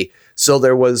completely. So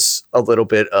there was a little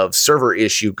bit of server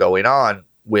issue going on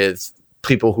with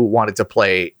people who wanted to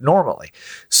play normally.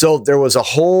 So there was a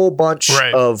whole bunch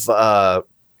of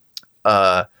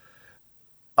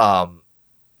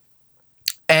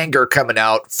anger coming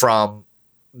out from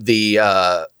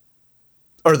the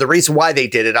reason why they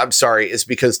did it, I'm sorry, is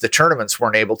because the tournaments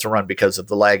weren't able to run because of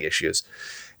the lag issues.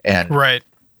 And,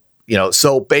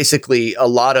 so basically a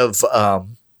lot of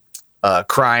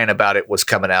crying about it was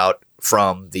coming out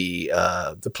from the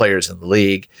players in the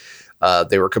league.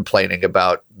 They were complaining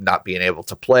about not being able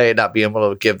to play, not being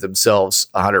able to give themselves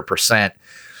 100%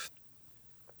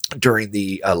 during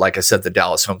the, like I said, the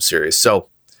Dallas home series. So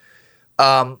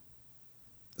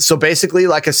basically,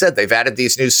 like I said, they've added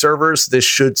these new servers. This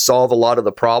should solve a lot of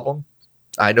the problem.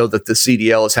 I know that the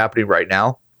CDL is happening right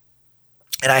now,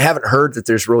 and I haven't heard that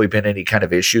there's really been any kind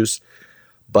of issues.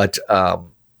 But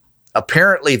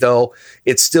apparently, though,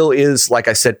 it still is, like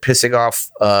I said, pissing off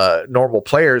normal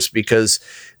players because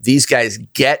these guys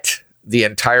get the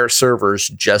entire servers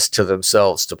just to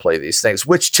themselves to play these things,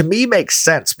 which to me makes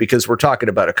sense because we're talking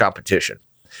about a competition.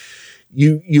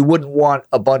 You wouldn't want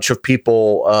a bunch of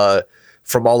people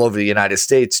from all over the United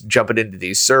States jumping into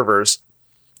these servers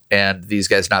and these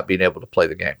guys not being able to play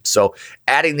the game. So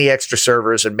adding the extra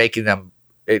servers and making them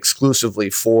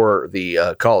exclusively for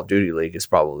the Call of Duty League is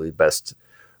probably the best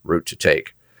route to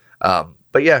take.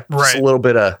 But yeah, just a little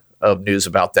bit of news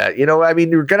about that. I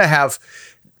mean, you're going to have,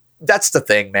 that's the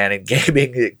thing, man, in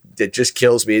gaming that just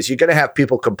kills me is you're going to have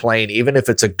people complain, even if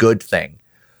it's a good thing.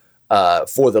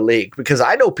 For the league, because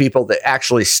I know people that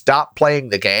actually stop playing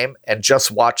the game and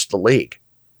just watch the league.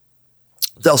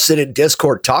 They'll sit in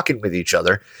Discord talking with each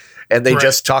other and they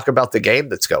just talk about the game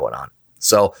that's going on.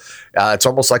 So it's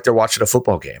almost like they're watching a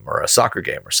football game or a soccer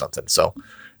game or something. So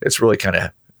it's really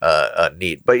kind of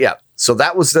neat. But yeah, so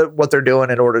that was what they're doing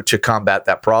in order to combat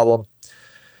that problem.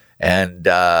 And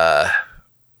yeah,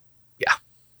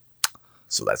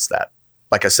 so that's that.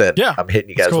 Like I said, I'm hitting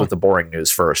you guys with the boring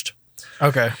news first.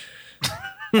 Okay.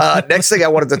 Next thing I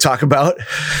wanted to talk about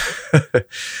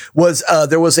was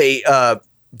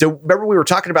remember we were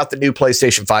talking about the new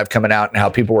PlayStation 5 coming out and how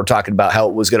people were talking about how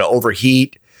it was going to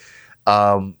overheat,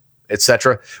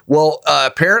 etc. Well,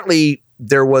 apparently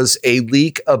there was a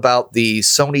leak about the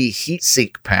Sony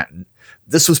heatsink patent.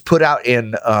 This was put out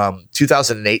in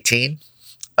 2018.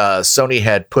 Sony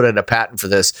had put in a patent for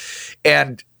this,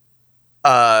 and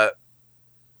it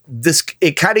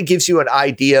kind of gives you an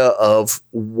idea of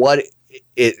what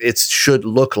it should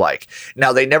look like.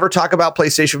 Now, they never talk about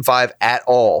PlayStation 5 at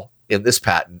all in this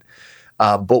patent,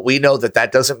 but we know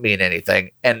that doesn't mean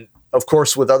anything. And of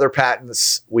course, with other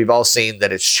patents, we've all seen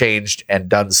that it's changed and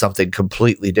done something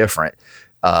completely different,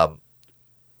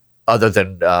 other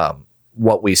than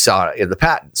what we saw in the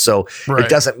patent. So It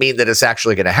doesn't mean that it's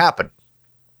actually going to happen.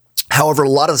 However, a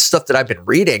lot of the stuff that I've been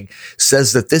reading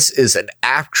says that this is an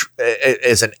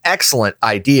excellent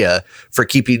idea for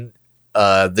keeping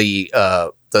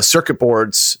the circuit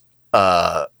boards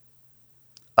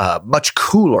much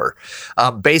cooler.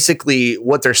 Basically,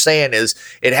 what they're saying is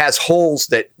it has holes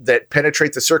that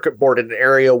penetrate the circuit board in an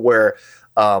area where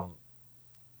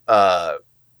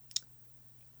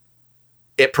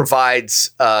it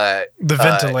provides the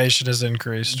ventilation is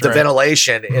increased. The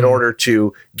ventilation in order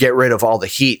to get rid of all the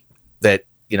heat that,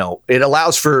 it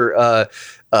allows for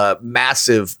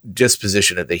massive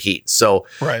disposition of the heat. So,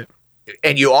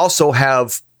 and you also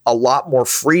have a lot more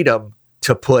freedom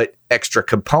to put extra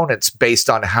components based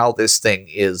on how this thing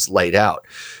is laid out.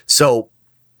 So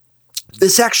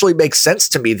this actually makes sense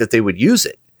to me that they would use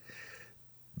it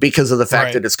because of the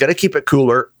fact that it's going to keep it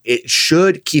cooler. It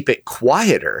should keep it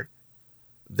quieter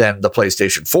than the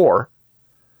PlayStation 4.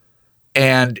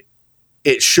 And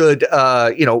it should,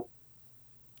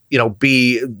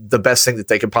 be the best thing that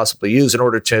they could possibly use in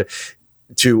order to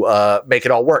make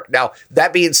it all work. Now,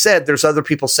 that being said, there's other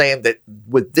people saying that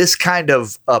with this kind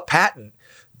of patent,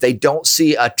 they don't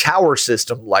see a tower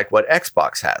system like what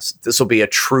Xbox has. This will be a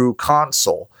true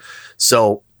console.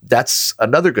 So that's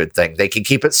another good thing. They can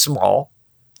keep it small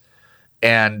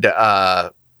and,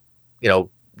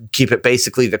 keep it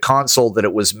basically the console that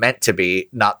it was meant to be,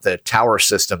 not the tower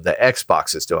system that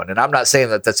Xbox is doing. And I'm not saying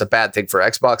that that's a bad thing for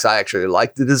Xbox. I actually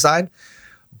like the design,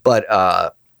 but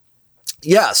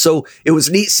so it was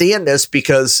neat seeing this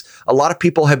because a lot of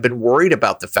people have been worried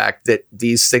about the fact that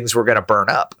these things were going to burn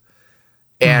up.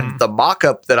 And the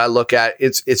mock-up that I look at,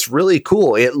 it's really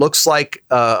cool. It looks like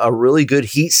a really good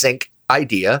heatsink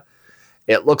idea.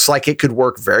 It looks like it could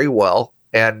work very well.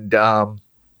 And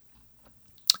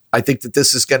I think that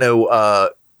this is going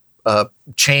to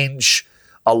change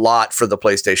a lot for the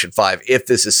PlayStation 5 if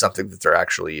this is something that they're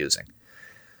actually using.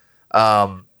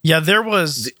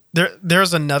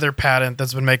 There's another patent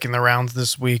that's been making the rounds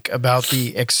this week about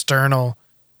the external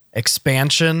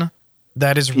expansion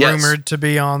that is rumored to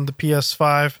be on the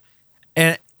PS5.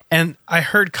 And I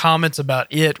heard comments about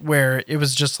it where it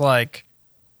was just like,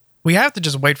 we have to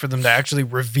just wait for them to actually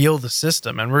reveal the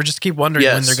system. And we're just keep wondering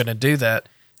when they're going to do that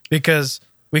because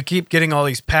we keep getting all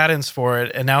these patents for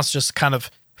it. And now it's just kind of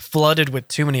flooded with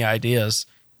too many ideas.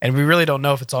 And we really don't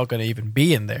know if it's all going to even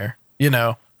be in there,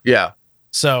 Yeah.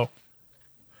 So,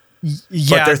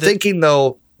 But they're thinking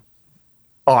though.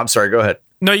 Oh, I'm sorry. Go ahead.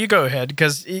 No, you go ahead,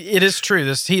 because it is true.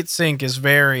 This heat sink is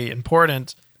very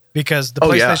important because the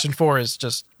PlayStation 4 is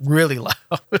just really loud.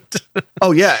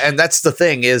 Oh, yeah. And that's the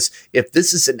thing is if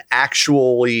this is an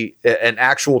actual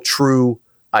true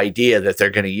idea that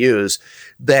they're going to use,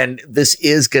 then this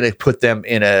is going to put them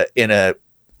in a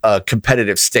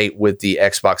competitive state with the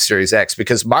Xbox Series X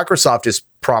because Microsoft is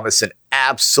promising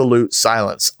absolute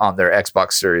silence on their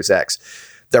Xbox Series X.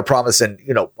 They're promising,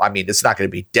 it's not going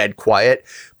to be dead quiet,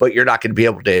 but you're not going to be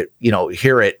able to,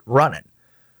 hear it running.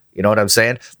 You know what I'm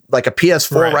saying? Like a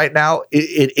PS4 right now,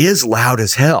 it is loud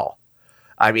as hell.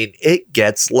 I mean, it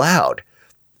gets loud.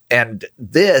 And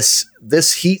this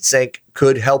heatsink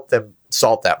could help them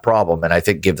solve that problem. And I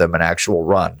think give them an actual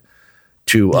run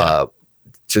to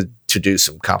do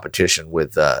some competition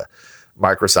with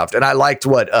Microsoft. And I liked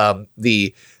what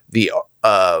the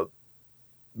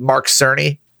Mark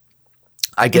Cerny,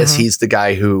 I guess he's the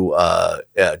guy who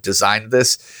designed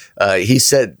this. He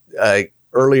said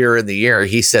earlier in the year,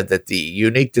 he said that the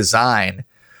unique design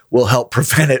will help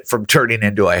prevent it from turning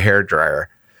into a hairdryer.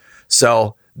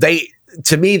 So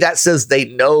to me, that says they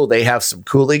know they have some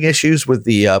cooling issues with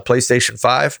the PlayStation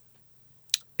 5.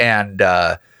 And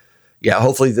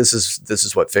hopefully this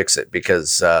is what fixes it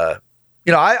because, I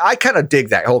kind of dig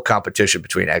that whole competition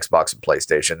between Xbox and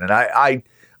PlayStation. And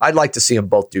I'd like to see them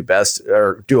both do best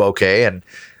or do okay. And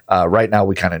right now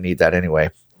we kind of need that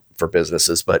anyway for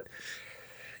businesses. But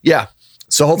yeah,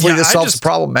 so hopefully this solves the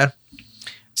problem, man.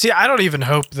 See, I don't even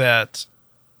hope that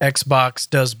Xbox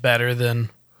does better than.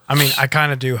 I mean, I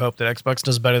kind of do hope that Xbox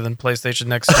does better than PlayStation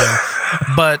next gen,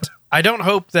 but I don't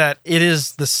hope that it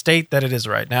is the state that it is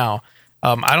right now.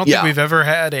 I don't think we've ever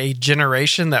had a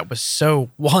generation that was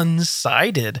so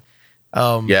one-sided.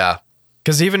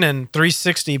 Because even in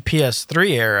 360 PS3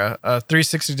 era,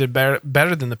 360 did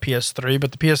better than the PS3,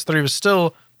 but the PS3 was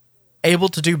still able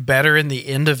to do better in the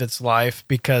end of its life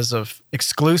because of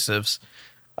exclusives.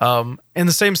 In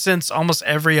the same sense, almost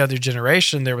every other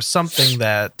generation, there was something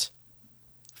that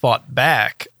fought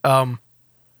back.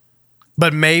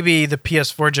 But maybe the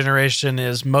PS4 generation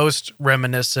is most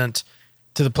reminiscent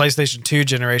to the PlayStation 2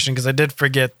 generation, because I did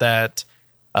forget that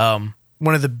one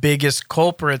of the biggest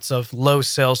culprits of low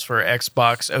sales for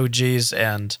Xbox OGs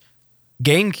and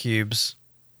GameCubes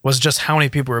was just how many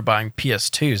people were buying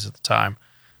PS2s at the time.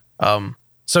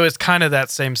 So it's kind of that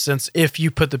same sense if you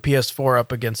put the PS4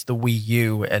 up against the Wii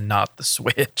U and not the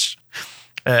Switch.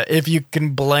 If you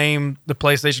can blame the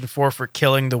PlayStation 4 for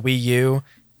killing the Wii U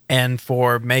and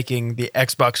for making the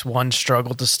Xbox One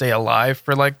struggle to stay alive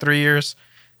for like 3 years,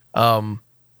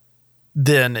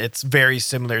 then it's very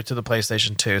similar to the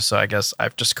PlayStation 2. So I guess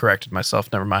I've just corrected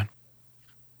myself. Never mind.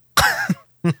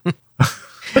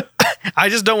 I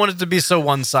just don't want it to be so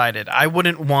one-sided. I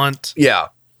wouldn't want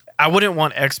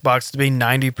Xbox to be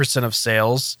 90% of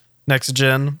sales next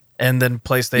gen, and then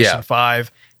PlayStation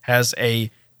 5 has a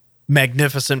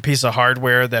magnificent piece of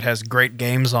hardware that has great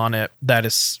games on it that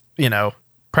is,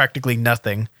 practically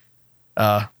nothing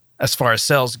as far as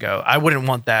sales go. I wouldn't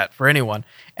want that for anyone.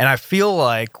 And I feel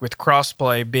like with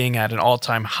crossplay being at an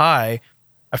all-time high,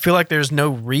 I feel like there's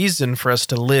no reason for us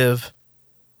to live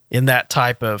in that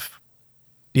type of,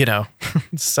 it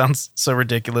sounds so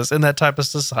ridiculous, in that type of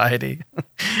society.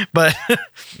 But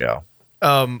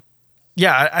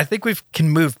I think we can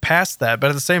move past that. But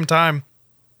at the same time,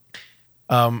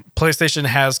 PlayStation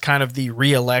has kind of the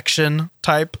re-election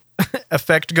type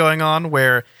effect going on,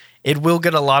 where it will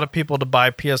get a lot of people to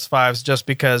buy PS5s just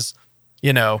because,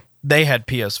 they had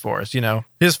PS4s.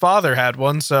 His father had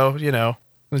one, so,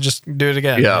 just do it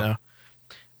again.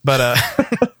 But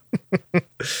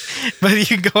but you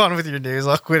can go on with your news.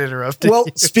 I'll quit interrupting. Well,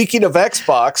 you. Speaking of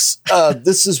Xbox,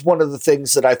 this is one of the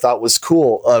things that I thought was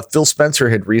cool. Phil Spencer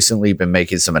had recently been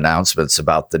making some announcements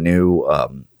about the new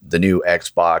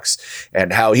Xbox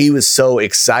and how he was so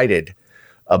excited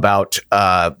about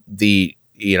the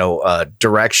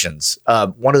directions.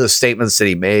 One of the statements that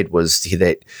he made was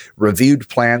that reviewed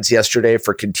plans yesterday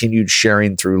for continued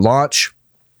sharing through launch.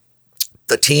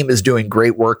 The team is doing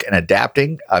great work and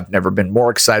adapting. I've never been more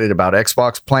excited about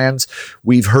Xbox plans.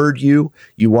 We've heard you.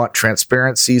 You want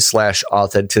transparency /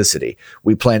 authenticity.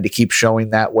 We plan to keep showing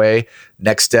that way.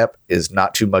 Next step is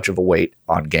not too much of a wait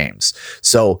on games.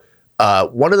 So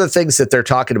one of the things that they're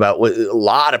talking about, what a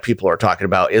lot of people are talking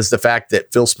about, is the fact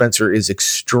that Phil Spencer is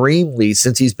extremely,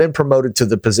 since he's been promoted to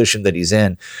the position that he's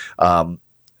in,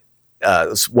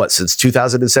 since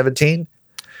 2017,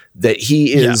 that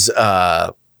he is,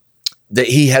 that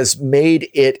he has made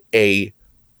it a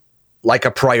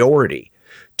priority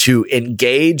to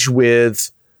engage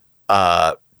with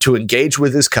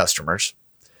his customers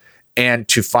and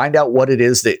to find out what it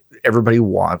is that everybody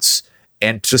wants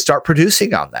and to start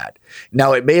producing on that.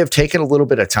 Now, it may have taken a little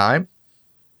bit of time,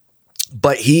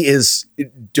 but he is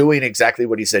doing exactly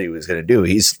what he said he was going to do.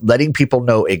 He's letting people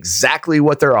know exactly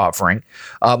what they're offering.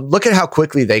 Look at how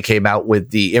quickly they came out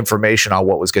with the information on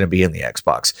what was going to be in the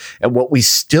Xbox and what we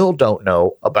still don't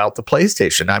know about the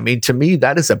PlayStation. I mean, to me,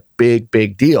 that is a big,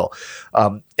 big deal.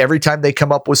 Every time they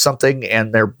come up with something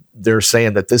and they're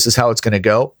saying that this is how it's going to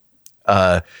go,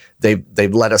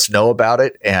 they've let us know about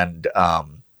it. And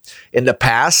in the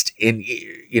past,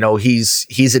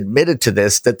 he's admitted to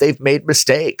this, that they've made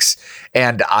mistakes,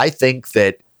 and I think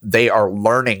that they are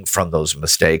learning from those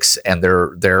mistakes, and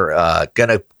they're going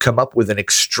to come up with an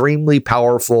extremely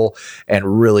powerful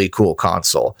and really cool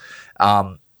console.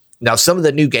 Now, some of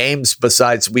the new games,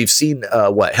 besides, we've seen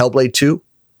Hellblade 2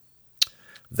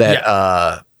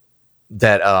 that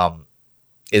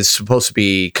is supposed to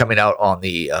be coming out on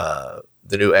the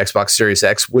new Xbox Series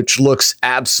X, which looks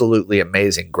absolutely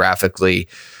amazing graphically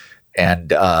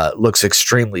and looks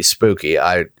extremely spooky.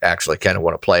 I actually kind of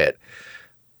want to play it.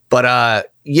 But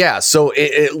so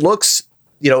it looks,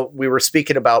 we were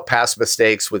speaking about past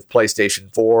mistakes with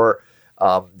PlayStation 4,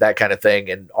 that kind of thing.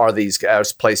 And are these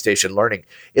guys PlayStation learning?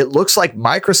 It looks like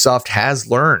Microsoft has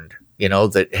learned,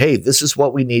 that, hey, this is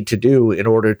what we need to do in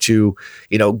order to,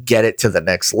 get it to the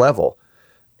next level.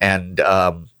 And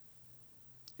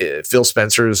Phil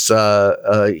Spencer's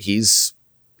he's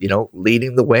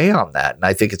leading the way on that, and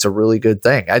I think it's a really good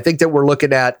thing. I think that we're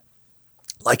looking at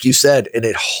like you said, in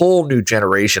a whole new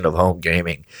generation of home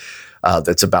gaming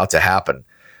that's about to happen.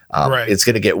 Right. It's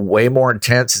going to get way more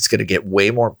intense. It's going to get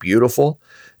way more beautiful.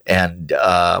 And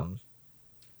I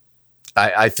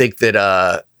think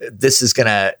that this is going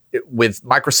to, with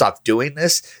Microsoft doing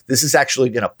this, this is actually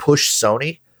going to push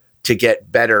Sony to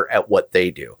get better at what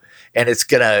they do. And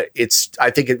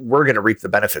I think we're going to reap the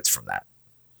benefits from that.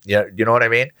 Yeah. You know what I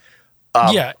mean?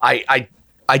 Yeah.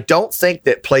 I don't think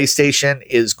that PlayStation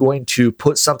is going to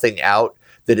put something out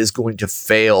that is going to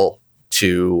fail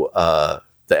to the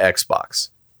Xbox.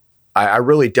 I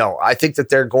really don't. I think that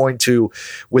they're going to,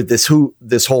 with this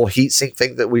whole heatsink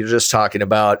thing that we were just talking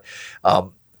about,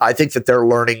 I think that they're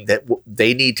learning that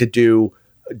they need to do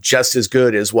just as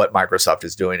good as what Microsoft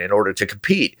is doing in order to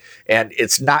compete. And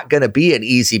it's not going to be an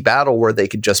easy battle where they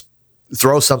can just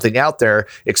throw something out there,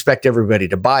 expect everybody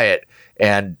to buy it.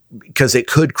 And because it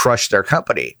could crush their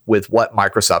company with what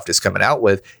Microsoft is coming out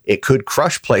with, it could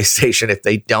crush PlayStation if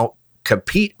they don't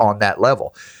compete on that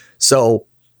level. So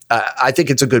I think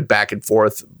it's a good back and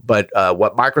forth. But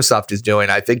what Microsoft is doing,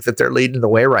 I think that they're leading the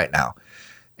way right now.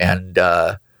 And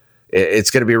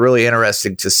it's going to be really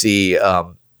interesting to see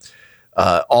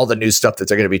all the new stuff that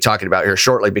they're going to be talking about here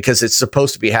shortly, because it's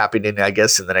supposed to be happening, I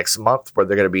guess, in the next month, where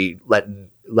they're going to be letting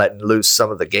loose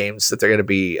some of the games that they're going to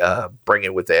be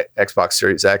bringing with the Xbox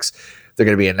Series X. They're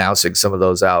going to be announcing some of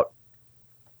those out.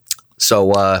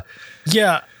 So,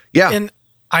 yeah. And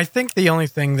I think the only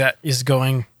thing that is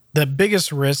the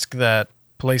biggest risk that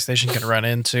PlayStation can run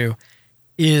into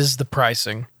is the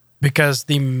pricing, because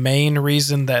the main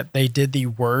reason that they did the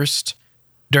worst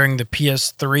during the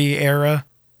PS3 era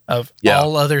of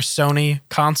all other Sony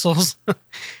consoles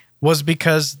was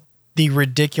because the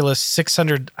ridiculous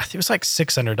 $600, I think it was like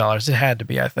 $600. It had to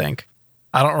be, I think.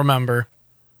 I don't remember.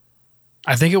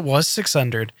 I think it was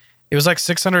 $600. It was like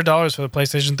 $600 for the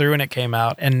PlayStation 3 when it came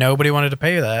out, and nobody wanted to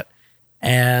pay that.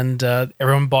 And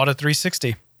everyone bought a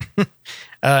 360.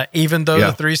 Even though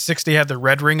the 360 had the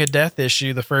Red Ring of Death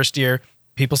issue the first year,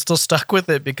 people still stuck with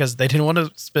it because they didn't want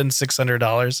to spend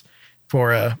 $600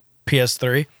 for a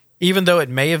PS3, even though it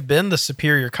may have been the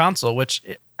superior console, which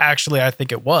actually I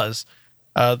think it was.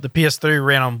 The PS3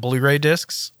 ran on Blu-ray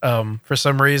discs. For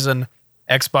some reason,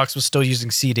 Xbox was still using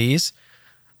CDs.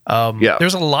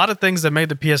 There's a lot of things that made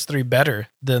the PS3 better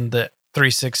than the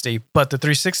 360, but the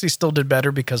 360 still did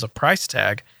better because of price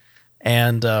tag.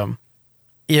 And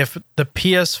if the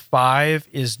PS5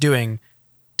 is doing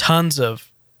tons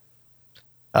of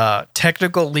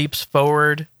technical leaps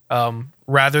forward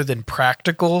rather than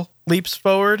practical leaps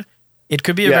forward, it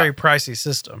could be a very pricey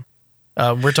system.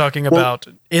 We're talking about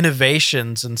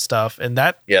innovations and stuff, and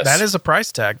that is a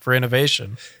price tag for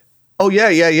innovation. Oh,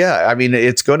 yeah. I mean,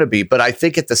 it's going to be. But I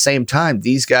think at the same time,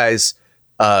 these guys,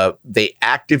 they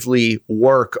actively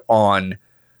work on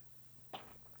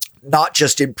not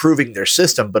just improving their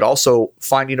system, but also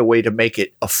finding a way to make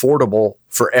it affordable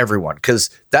for everyone.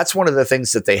 Because that's one of the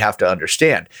things that they have to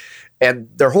understand. And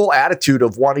their whole attitude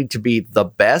of wanting to be the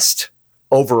best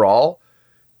overall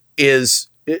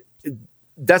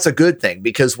that's a good thing,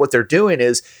 because what they're doing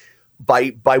is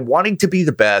by wanting to be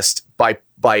the best,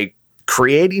 by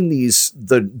creating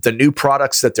the new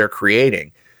products that they're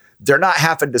creating, they're not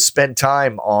having to spend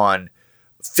time on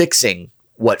fixing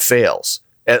what fails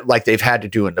like they've had to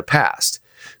do in the past.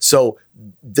 So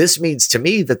this means to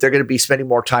me that they're going to be spending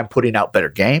more time putting out better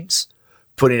games,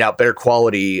 putting out better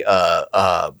quality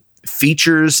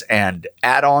features and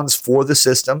add-ons for the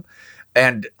system.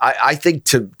 And I think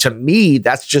to me,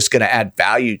 that's just going to add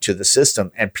value to the system,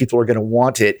 and people are going to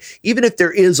want it. Even if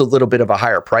there is a little bit of a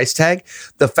higher price tag,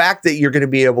 the fact that you're going to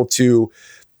be able to,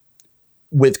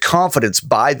 with confidence,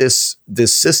 buy this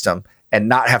system and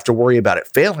not have to worry about it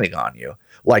failing on you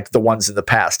like the ones in the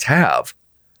past have,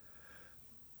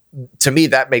 to me,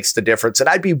 that makes the difference. And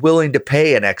I'd be willing to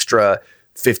pay an extra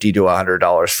 $50 to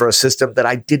 $100 for a system that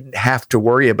I didn't have to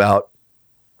worry about,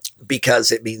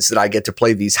 because it means that I get to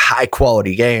play these high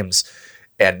quality games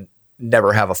and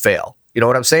never have a fail. You know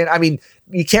what I'm saying? I mean,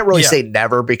 you can't really say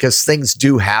never, because things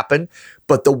do happen,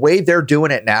 but the way they're doing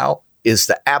it now is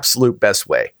the absolute best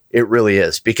way. It really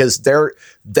is, because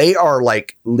they are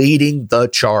like leading the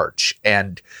charge.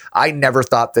 And I never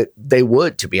thought that they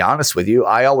would, to be honest with you.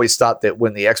 I always thought that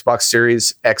when the Xbox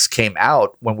Series X came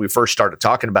out, when we first started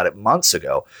talking about it months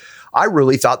ago, I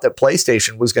really thought that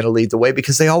PlayStation was going to lead the way,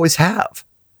 because they always have.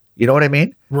 You know what I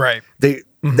mean? Right.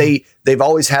 They've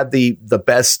always had the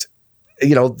best,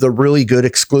 the really good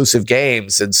exclusive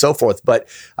games and so forth. But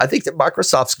I think that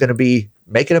Microsoft's going to be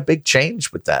making a big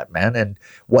change with that, man. And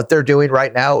what they're doing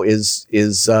right now is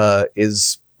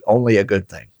only a good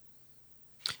thing.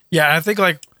 Yeah, I think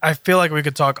like I feel like we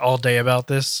could talk all day about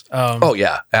this. Oh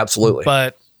yeah, absolutely.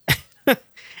 But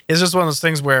it's just one of those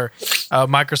things where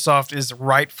Microsoft is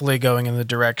rightfully going in the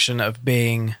direction of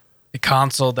being a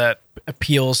console that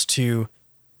appeals to,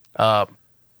 I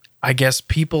guess,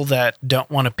 people that don't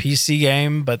want a PC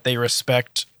game, but they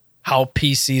respect how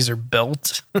PCs are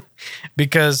built.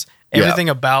 Because everything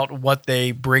about what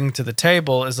they bring to the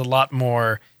table is a lot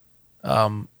more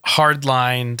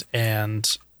hard-lined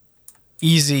and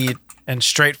easy and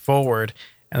straightforward.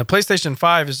 And the PlayStation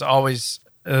 5 is always,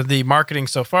 the marketing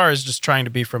so far is just trying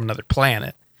to be from another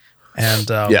planet. And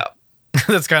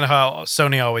that's kind of how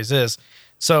Sony always is.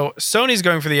 So Sony's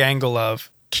going for the angle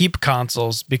of keep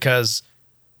consoles, because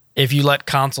if you let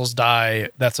consoles die,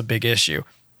 that's a big issue.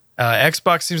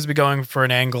 Xbox seems to be going for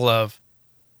an angle of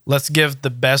let's give the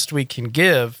best we can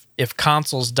give. If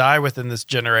consoles die within this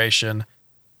generation,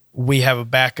 we have a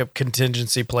backup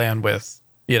contingency plan with,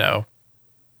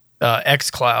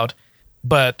 xCloud.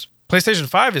 But PlayStation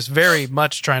 5 is very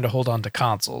much trying to hold on to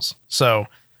consoles. So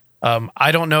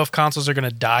I don't know if consoles are going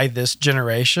to die this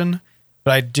generation,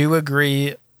 but I do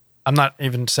agree. I'm not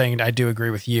even saying I do agree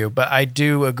with you, but I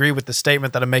do agree with the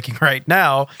statement that I'm making right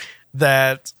now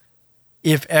that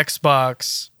if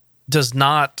Xbox does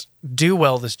not do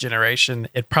well this generation,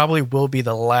 it probably will be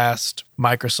the last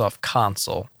Microsoft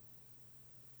console.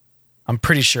 I'm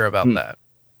pretty sure about that.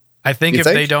 I think if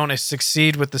they don't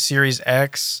succeed with the Series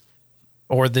X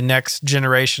or the next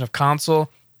generation of console,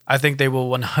 I think they will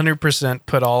 100%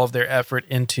 put all of their effort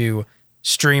into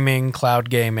streaming,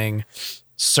 cloud gaming,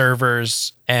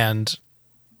 servers, and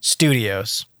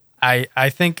studios. I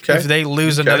think if they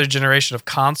lose another generation of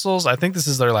consoles, I think this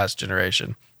is their last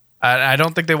generation. I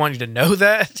don't think they want you to know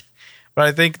that, but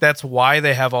I think that's why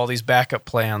they have all these backup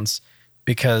plans,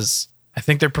 because I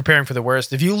think they're preparing for the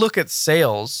worst. If you look at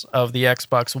sales of the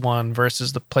Xbox One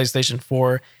versus the PlayStation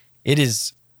 4, it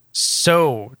is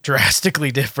so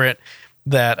drastically different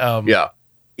that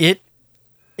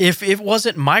if it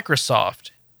wasn't Microsoft,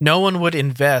 no one would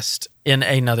invest in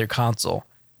another console.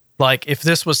 Like if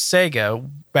this was Sega,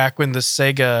 back when the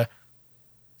Sega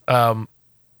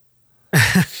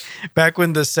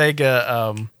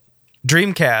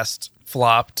Dreamcast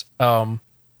flopped,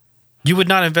 you would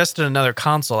not invest in another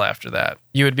console after that.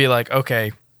 You would be like,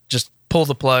 okay, just pull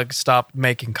the plug, stop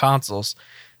making consoles.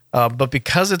 But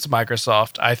because it's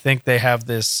Microsoft, I think they have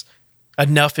this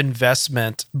enough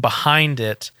investment behind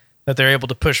it that they're able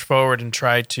to push forward and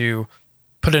try to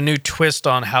put a new twist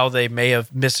on how they may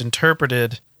have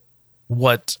misinterpreted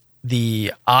what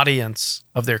the audience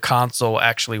of their console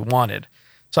actually wanted.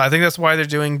 So I think that's why they're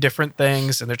doing different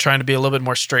things, and they're trying to be a little bit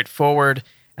more straightforward.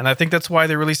 And I think that's why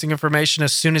they're releasing information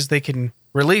as soon as they can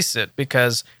release it,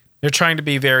 because they're trying to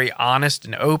be very honest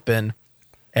and open,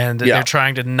 and they're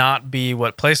trying to not be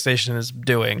what PlayStation is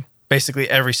doing basically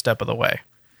every step of the way.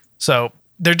 So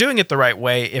they're doing it the right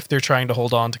way if they're trying to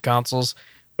hold on to consoles.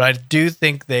 But I do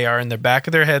think they are in the back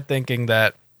of their head thinking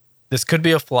that this could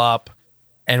be a flop,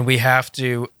 and we have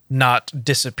to not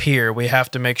disappear. We have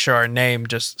to make sure our name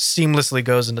just seamlessly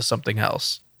goes into something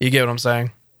else. You get what I'm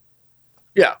saying?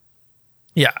 Yeah.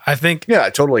 Yeah, I think... Yeah, I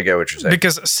totally get what you're saying.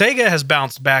 Because Sega has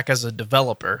bounced back as a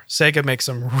developer. Sega makes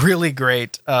some really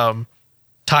great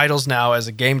titles now as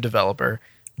a game developer.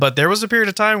 But there was a period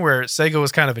of time where Sega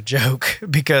was kind of a joke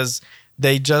because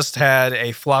they just had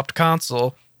a flopped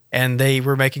console and they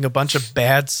were making a bunch of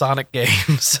bad Sonic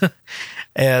games.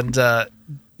 And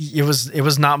it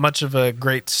was not much of a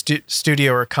great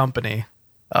studio or company.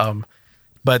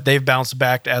 But they've bounced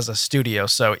back as a studio.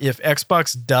 So if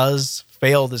Xbox does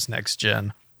fail this next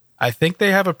gen, I think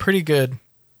they have a pretty good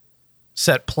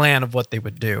set plan of what they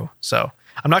would do. So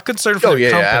I'm not concerned for their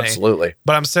company. Absolutely.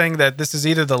 But I'm saying that this is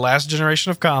either the last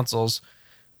generation of consoles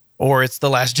or it's the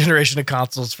last generation of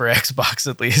consoles for Xbox,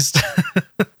 at least.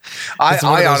 I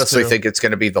honestly think it's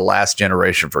going to be the last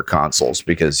generation for consoles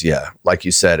because, like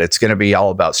you said, it's going to be all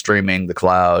about streaming, the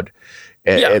cloud.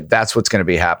 That's what's going to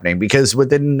be happening because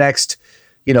within the next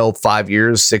 5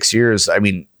 years, 6 years, I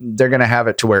mean, they're going to have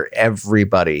it to where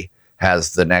everybody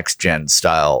has the next gen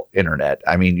style internet.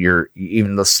 I mean,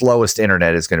 even the slowest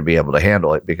internet is going to be able to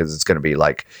handle it because it's going to be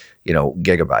like,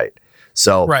 gigabyte.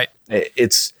 So right.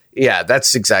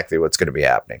 That's exactly what's going to be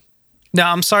happening.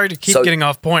 Now, I'm sorry to keep getting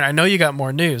off point. I know you got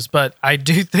more news, but I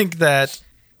do think that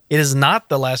it is not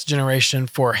the last generation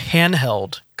for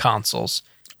handheld consoles.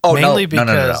 Oh, mainly no.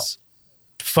 because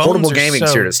phones Portable are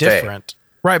gaming's so here to different. stay.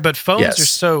 Right, but phones are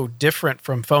so different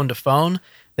from phone to phone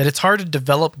that it's hard to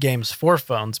develop games for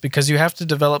phones because you have to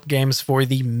develop games for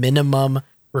the minimum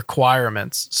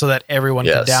requirements so that everyone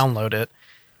can download it.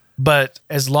 But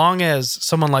as long as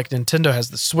someone like Nintendo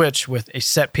has the Switch with a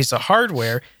set piece of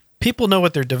hardware, people know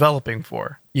what they're developing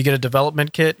for. You get a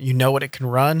development kit, you know what it can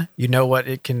run, you know what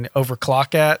it can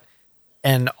overclock at,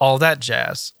 and all that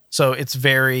jazz. So it's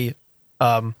very,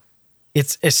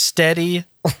 it's a steady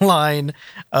line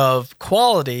of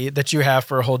quality that you have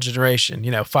for a whole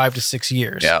generation, 5 to 6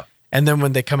 years. Yeah. And then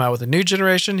when they come out with a new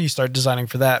generation, you start designing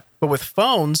for that. But with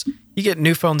phones, you get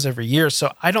new phones every year.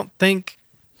 So I don't think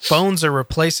phones are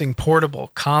replacing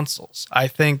portable consoles. I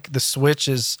think the Switch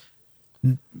is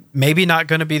maybe not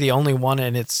going to be the only one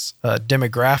in its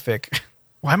demographic.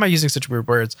 Why am I using such weird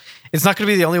words? It's not going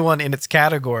to be the only one in its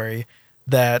category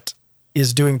that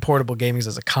is doing portable gaming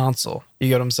as a console. You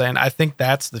get what I'm saying? I think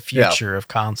that's the future of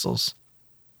consoles.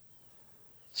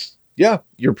 Yeah,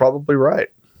 you're probably right.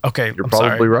 Okay, you're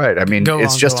probably right. I mean,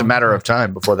 it's just a matter of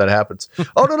time before that happens.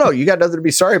 Oh, no, you got nothing to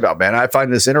be sorry about, man. I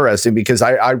find this interesting because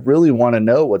I really want to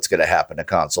know what's going to happen to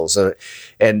consoles. I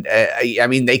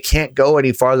mean, they can't go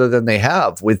any farther than they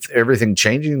have with everything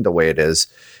changing the way it is.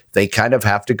 They kind of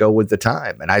have to go with the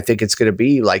time. And I think it's going to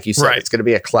be, like you said, It's going to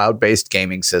be a cloud-based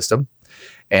gaming system.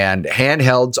 And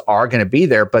handhelds are going to be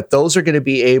there, but those are going to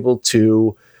be able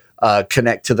to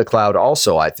connect to the cloud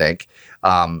also, I think.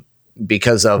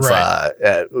 Because of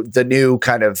the new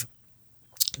kind of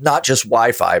not just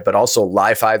Wi-Fi, but also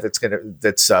Li-Fi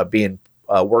that's being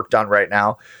worked on right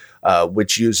now,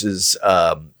 which uses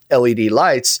LED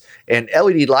lights. And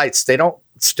LED lights, they don't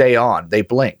stay on; they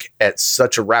blink at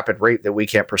such a rapid rate that we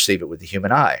can't perceive it with the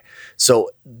human eye. So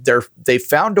they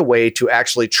found a way to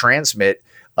actually transmit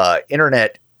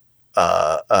internet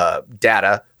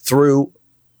data through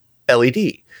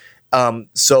LED.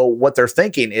 So what they're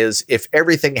thinking is if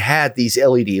everything had these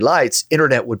LED lights,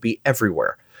 internet would be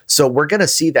everywhere. So we're going to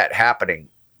see that happening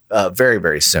very,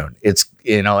 very soon. It's,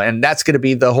 and that's going to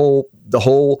be the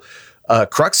whole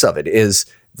crux of it is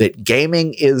that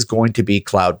gaming is going to be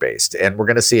cloud-based, and we're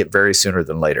going to see it very sooner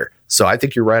than later. So I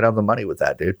think you're right on the money with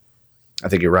that, dude. I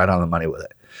think you're right on the money with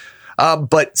it.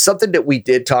 But something that we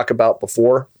did talk about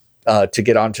before, to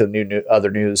get on to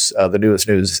other news, the newest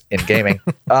news in gaming.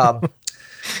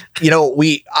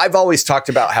 I've always talked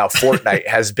about how Fortnite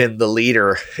has been the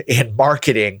leader in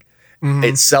marketing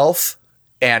itself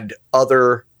and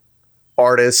other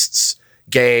artists,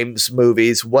 games,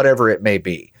 movies, whatever it may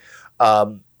be.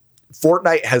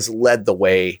 Fortnite has led the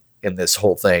way in this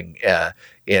whole thing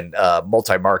in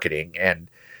multi-marketing and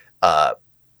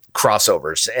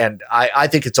crossovers. And I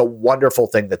think it's a wonderful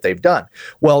thing that they've done.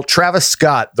 Well, Travis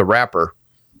Scott, the rapper,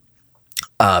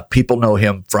 people know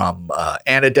him from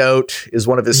Antidote is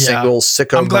one of his singles.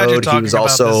 Sicko I'm glad Mode. You're talking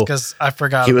about this because I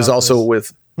forgot. He was also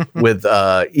with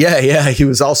he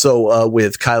was also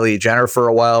with Kylie Jenner for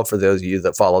a while. For those of you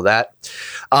that follow that,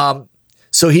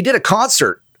 so he did a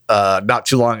concert not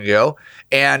too long ago,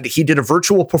 and he did a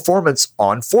virtual performance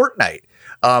on Fortnite.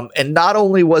 And not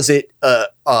only was it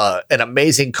an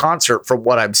amazing concert from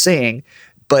what I'm seeing,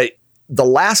 but the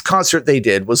last concert they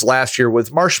did was last year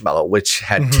with Marshmello, which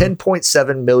had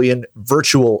 10.7 million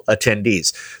virtual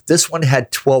attendees. This one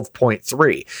had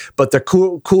 12.3. But the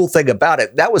cool thing about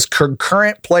it, that was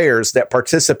concurrent players that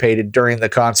participated during the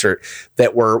concert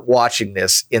that were watching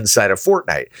this inside of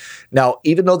Fortnite. Now,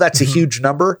 even though that's a huge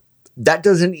number, that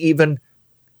doesn't even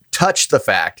touch the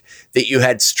fact that you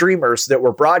had streamers that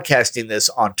were broadcasting this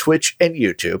on Twitch and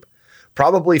YouTube,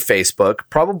 probably Facebook,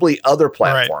 probably other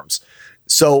platforms. Right.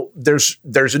 So there's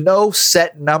no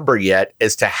set number yet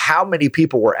as to how many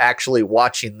people were actually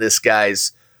watching this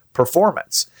guy's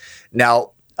performance.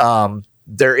 Now,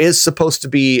 there is supposed to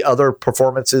be other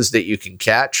performances that you can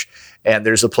catch, and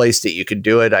there's a place that you can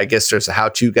do it. I guess there's a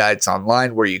how-to guides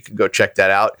online where you can go check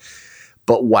that out.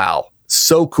 But wow,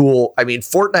 so cool. I mean,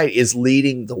 Fortnite is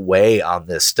leading the way on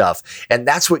this stuff, and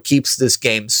that's what keeps this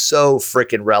game so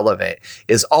freaking relevant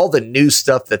is all the new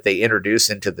stuff that they introduce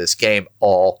into this game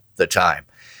all the time.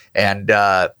 And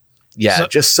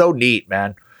just so neat,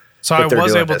 man. So I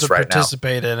was able to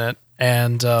participate in it,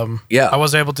 and I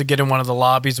was able to get in one of the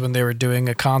lobbies when they were doing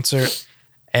a concert,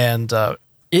 and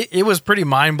it was pretty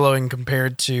mind-blowing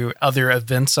compared to other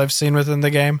events I've seen within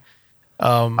the game.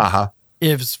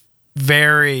 It was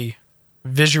very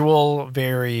visual,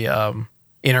 very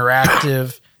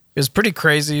interactive. It was pretty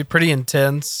crazy, pretty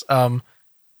intense.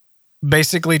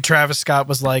 Basically, Travis Scott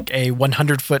was like a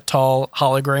 100-foot tall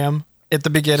hologram at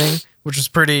the beginning, which was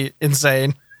pretty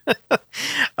insane.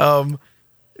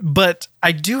 But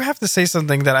I do have to say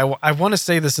something that I want to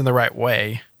say this in the right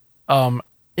way.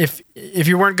 If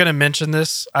you weren't going to mention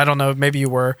this, I don't know, maybe you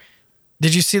were.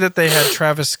 Did you see that they had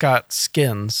Travis Scott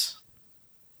skins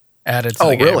added to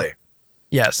the game? Oh, really?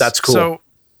 Yes. That's cool. So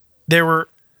there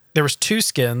was 2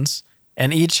 skins,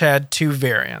 and each had 2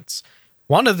 variants.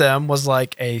 One of them was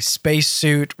like a space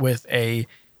suit with a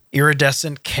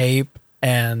iridescent cape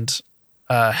and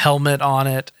helmet on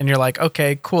it, and you're like,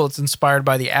 okay, cool. It's inspired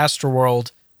by the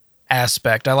Astroworld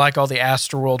aspect. I like all the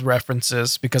Astroworld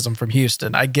references because I'm from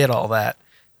Houston. I get all that,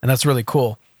 and that's really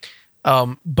cool.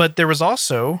 But there was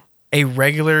also a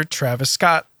regular Travis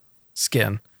Scott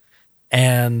skin,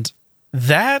 and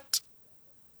that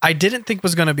I didn't think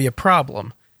was going to be a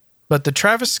problem. But the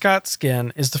Travis Scott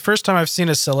skin is the first time I've seen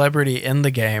a celebrity in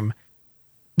the game.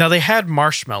 Now, they had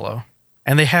Marshmello,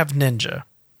 and they have Ninja.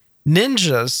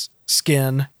 Ninja's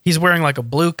skin, he's wearing like a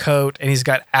blue coat, and he's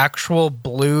got actual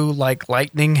blue, like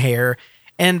lightning hair.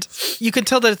 And you can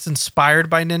tell that it's inspired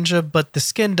by Ninja, but the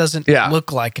skin doesn't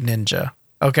look like Ninja.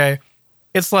 Okay?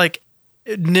 It's like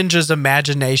Ninja's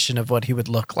imagination of what he would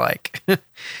look like. The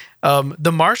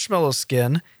Marshmello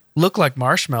skin looked like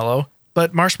Marshmello,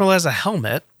 but Marshmello has a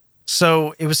helmet,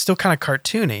 so it was still kind of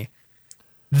cartoony.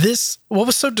 What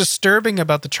was so disturbing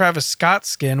about the Travis Scott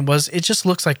skin was it just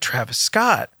looks like Travis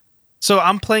Scott. So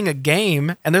I'm playing a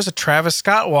game, and there's a Travis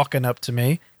Scott walking up to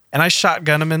me, and I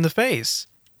shotgun him in the face.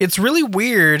 It's really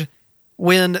weird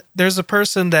when there's a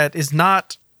person that is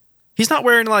not, he's not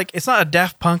wearing like, it's not a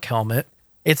Daft Punk helmet.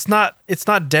 It's not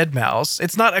Deadmau5.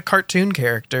 It's not a cartoon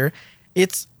character.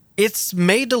 It's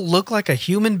made to look like a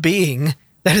human being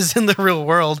that is in the real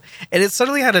world. And it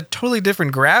suddenly had a totally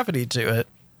different gravity to it.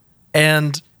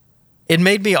 And it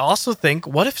made me also think,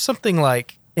 what if something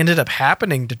like ended up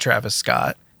happening to Travis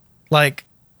Scott? Like,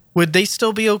 would they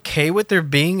still be okay with there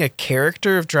being a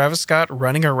character of Travis Scott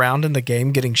running around in the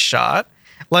game getting shot?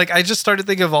 Like, I just started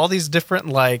thinking of all these different,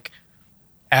 like,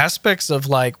 aspects of,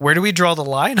 like, where do we draw the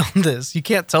line on this? You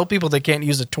can't tell people they can't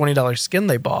use a $20 skin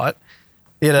they bought.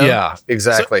 You know? Yeah,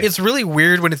 exactly. So it's really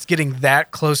weird when it's getting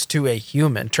that close to a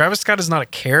human. Travis Scott is not a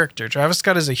character. Travis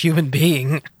Scott is a human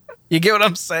being. You get what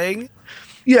I'm saying?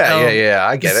 Yeah.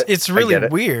 I get it. It's really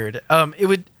weird.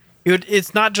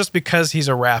 It's not just because he's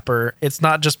a rapper. It's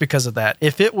not just because of that.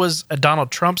 If it was a Donald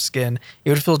Trump skin,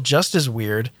 it would feel just as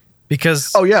weird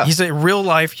because he's a real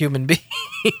life human being.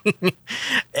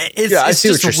 It's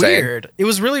just weird. Saying. It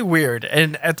was really weird.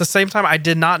 And at the same time, I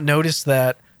did not notice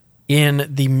that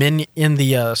in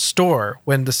the store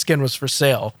when the skin was for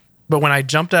sale. But when I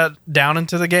jumped down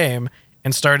into the game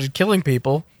and started killing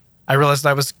people, I realized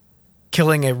I was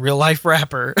killing a real life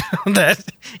rapper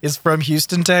that is from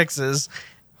Houston, Texas,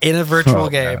 in a virtual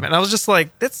game. Man. And I was just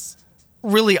like, that's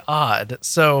really odd.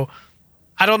 So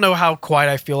I don't know how quite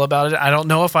I feel about it. I don't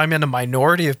know if I'm in a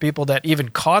minority of people that even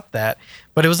caught that,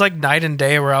 but it was like night and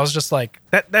day where I was just like,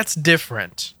 that's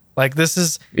different. Like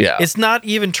it's not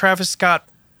even Travis Scott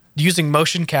using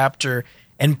motion capture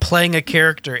and playing a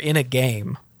character in a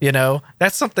game, you know?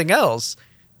 That's something else.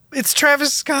 It's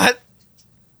Travis Scott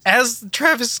as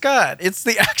Travis Scott. It's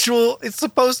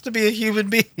supposed to be a human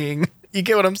being. You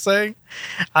get what I'm saying?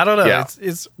 I don't know. Yeah.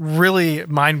 It's really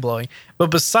mind-blowing.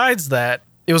 But besides that,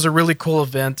 it was a really cool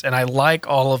event, and I like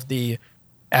all of the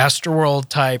Astroworld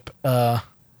type.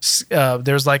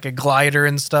 There's like a glider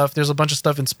and stuff. There's a bunch of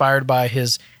stuff inspired by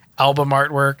his album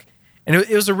artwork. And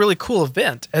it was a really cool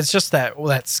event. It's just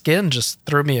that skin just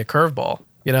threw me a curveball,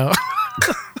 you know?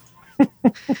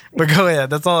 But go ahead.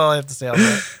 That's all I have to say on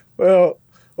that.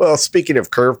 Well, speaking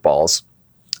of curveballs,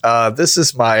 this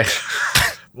is my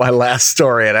last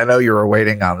story, and I know you were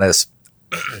waiting on this.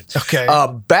 Okay.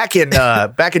 Back in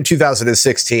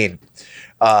 2016,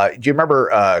 do you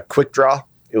remember Quick Draw?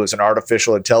 It was an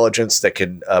artificial intelligence that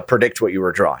can predict what you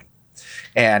were drawing,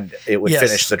 and it would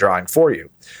finish the drawing for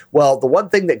you. Well, the one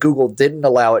thing that Google didn't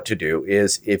allow it to do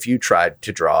is if you tried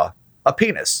to draw a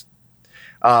penis,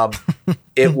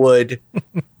 it would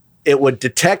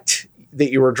detect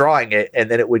that you were drawing it, and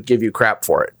then it would give you crap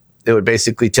for it. It would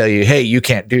basically tell you, hey, you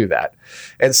can't do that.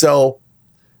 And so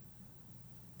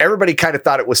everybody kind of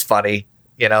thought it was funny,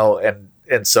 you know,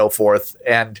 and so forth.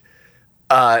 And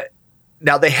now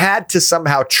they had to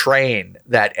somehow train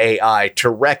that AI to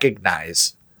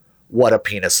recognize what a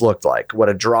penis looked like, what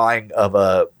a drawing of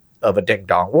a ding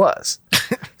dong was.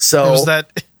 So it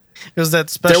was that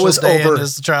special day in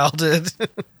his childhood.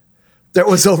 There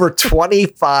was over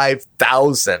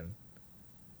 25,000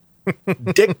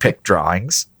 dick pic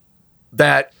drawings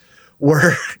that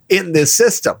were in this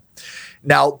system.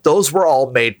 Now, those were all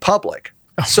made public.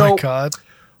 Oh my God.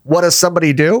 What does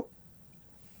somebody do?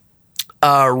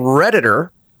 A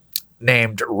Redditor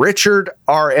named Richard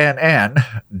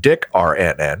RNN, Dick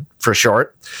RNN for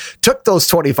short, took those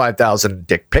 25,000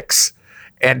 dick pics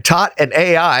and taught an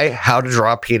AI how to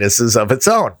draw penises of its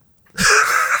own.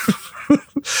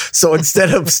 So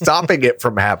instead of stopping it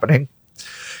from happening,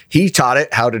 he taught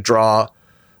it how to draw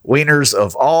wieners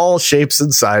of all shapes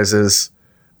and sizes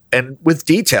and with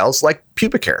details like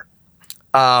pubic hair.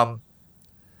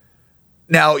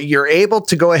 Now you're able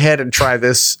to go ahead and try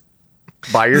this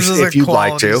by yourself if you'd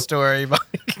like to. Story,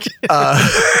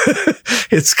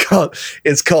 It's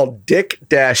called Dick-RNN's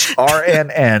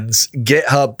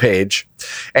GitHub page,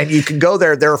 and you can go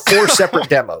there. There are 4 separate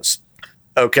demos.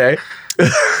 Okay.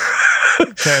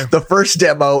 The first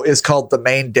demo is called the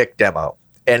main dick demo,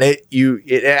 and it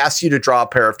asks you to draw a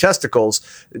pair of testicles.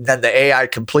 Then the AI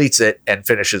completes it and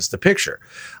finishes the picture.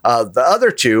 The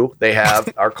other 2 they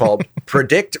have are called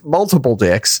Predict Multiple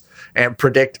Dicks and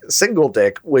Predict Single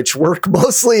Dick, which work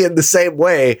mostly in the same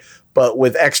way, but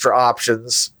with extra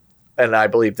options. And I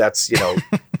believe that's,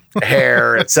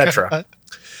 hair, etc.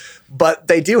 But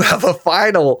they do have a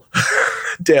final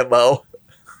demo.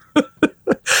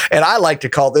 And I like to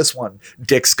call this one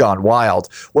Dick's Gone Wild,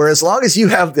 where as long as you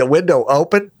have the window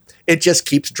open, it just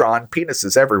keeps drawing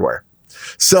penises everywhere.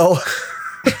 So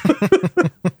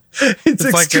it's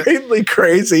extremely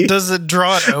crazy. Does it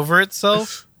draw it over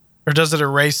itself, or does it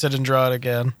erase it and draw it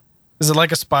again? Is it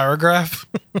like a spirograph?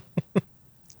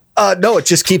 No, it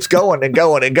just keeps going and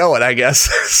going and going, I guess.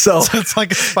 So it's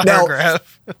like a spirograph.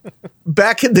 Now,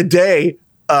 back in the day,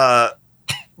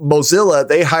 Mozilla,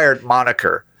 they hired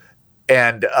Moniker,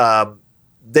 and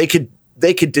they could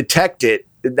detect it.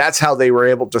 And that's how they were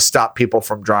able to stop people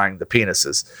from drawing the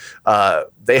penises.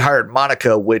 They hired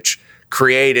Monica, which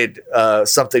created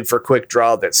something for Quick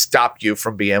Draw that stopped you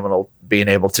from being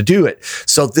able to do it.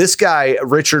 So this guy,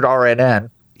 Richard RNN,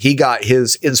 he got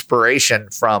his inspiration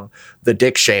from the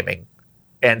dick shaming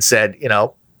and said,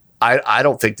 I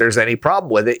don't think there's any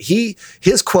problem with it.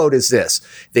 His quote is this,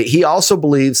 that he also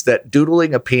believes that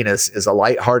doodling a penis is a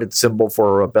lighthearted symbol for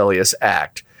a rebellious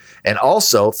act, and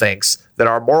also thinks that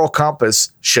our moral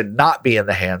compass should not be in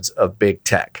the hands of big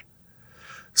tech.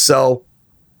 So,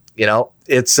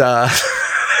 it's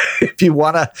if you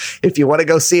wanna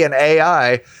go see an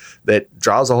AI that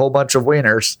draws a whole bunch of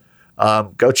wieners,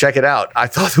 go check it out. I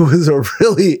thought it was a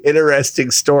really interesting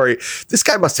story. This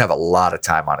guy must have a lot of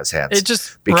time on his hands. It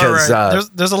just because right.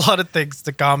 There's a lot of things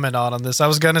to comment on this. I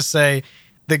was gonna say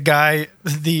the guy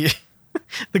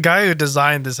who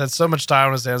designed this had so much time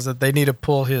on his hands that they need to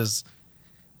pull his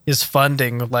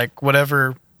funding, like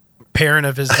whatever parent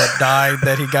of his that died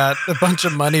that he got a bunch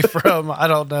of money from. I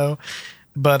don't know,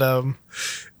 but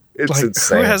it's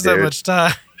insane. Who has that much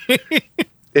time?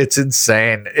 It's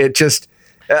insane. It just.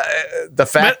 The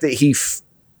fact that he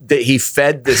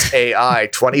fed this AI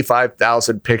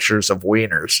 25,000 pictures of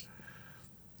wieners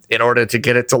in order to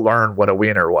get it to learn what a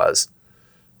wiener was,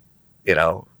 and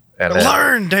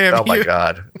learn, damn oh my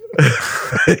God,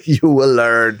 you will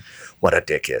learn what a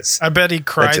dick is. I bet he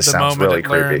cried the moment really it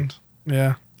learned.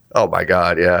 Yeah. Oh my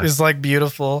God, yeah. It's like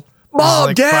beautiful.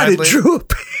 Mom, Dad, it drew a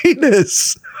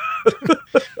penis.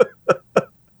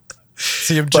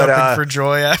 See him jumping for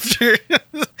joy after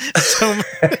so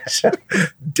much.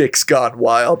 Dick's Gone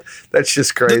Wild. That's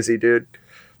just crazy, dude.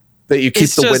 That you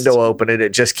keep the window open and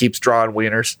it just keeps drawing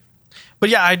wieners. But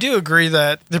yeah, I do agree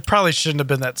that there probably shouldn't have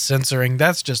been that censoring.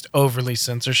 That's just overly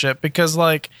censorship because,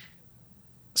 so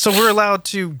we're allowed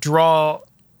to draw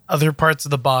other parts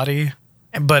of the body,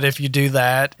 but if you do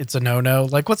that, it's a no-no.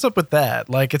 What's up with that?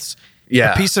 It's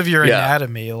a piece of your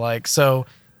anatomy. So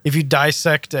if you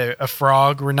dissect a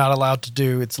frog, we're not allowed to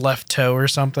do its left toe or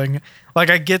something. I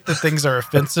get that things are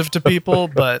offensive to people,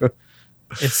 but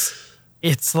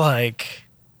it's like,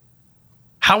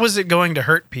 how is it going to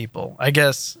hurt people? I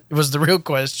guess it was the real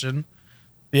question,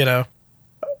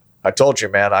 I told you,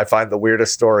 man, I find the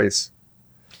weirdest stories.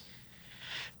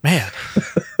 Man,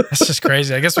 that's just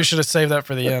crazy. I guess we should have saved that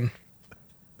for the end.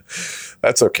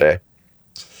 That's okay.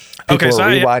 People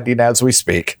are rewinding as we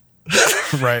speak.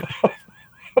 Right.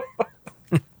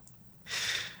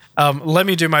 Let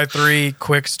me do my 3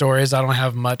 quick stories. I don't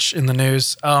have much in the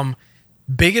news.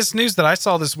 Biggest news that I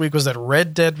saw this week was that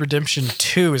Red Dead Redemption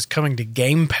 2 is coming to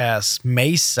Game Pass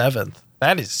May 7th.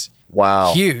 That is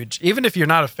huge. Even if you're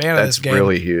not a fan of this game,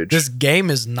 really huge. This game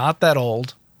is not that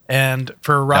old. And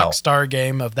for a Rockstar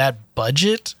game of that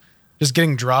budget, just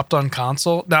getting dropped on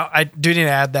console. Now, I do need to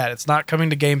add that it's not coming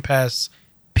to Game Pass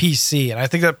PC. And I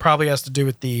think that probably has to do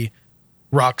with the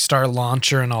Rockstar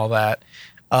launcher and all that.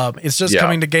 It's just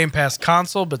coming to Game Pass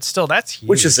console, but still, that's huge.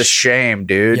 Which is a shame,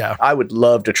 dude. Yeah. I would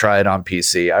love to try it on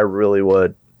PC. I really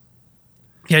would.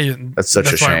 Yeah, that's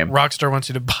such a shame. Rockstar wants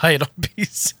you to buy it on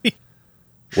PC.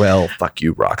 Well, fuck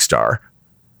you, Rockstar.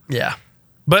 Yeah,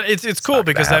 but it's cool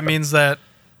because that means that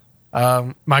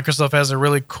Microsoft has a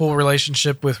really cool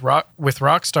relationship with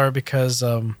Rockstar because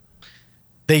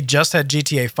they just had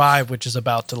GTA 5, which is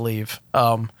about to leave.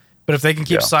 But if they can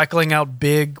keep cycling out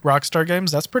big Rockstar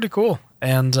games, that's pretty cool.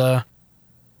 And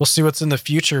we'll see what's in the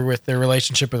future with their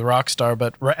relationship with Rockstar.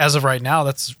 But as of right now,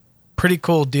 that's pretty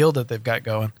cool deal that they've got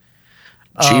going.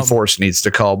 GeForce needs to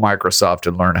call Microsoft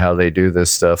and learn how they do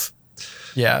this stuff.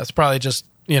 Yeah, it's probably just,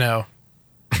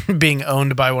 being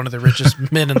owned by one of the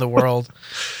richest men in the world.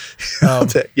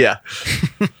 Yeah.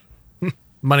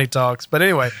 Money talks. But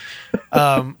anyway,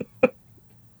 the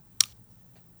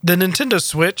Nintendo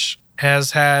Switch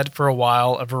has had for a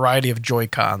while a variety of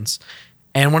Joy-Cons.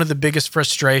 And one of the biggest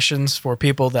frustrations for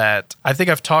people that, I think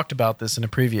I've talked about this in a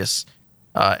previous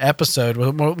episode,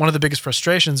 one of the biggest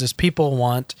frustrations is people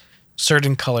want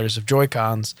certain colors of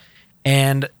Joy-Cons.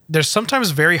 And there's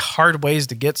sometimes very hard ways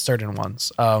to get certain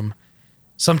ones.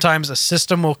 Sometimes a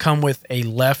system will come with a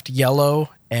left yellow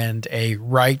and a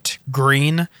right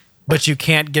green, but you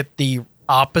can't get the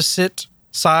opposite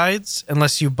sides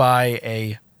unless you buy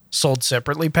a sold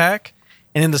separately pack.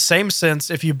 And in the same sense,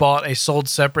 if you bought a sold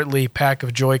separately pack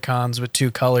of Joy-Cons with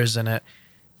 2 colors in it,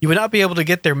 you would not be able to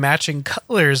get their matching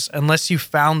colors unless you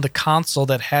found the console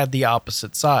that had the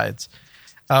opposite sides.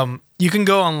 You can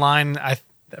go online, I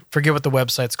forget what the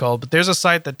website's called, but there's a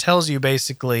site that tells you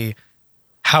basically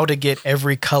how to get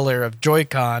every color of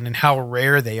Joy-Con and how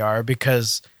rare they are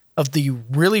because of the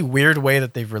really weird way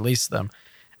that they've released them.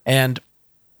 And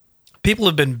people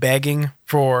have been begging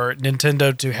for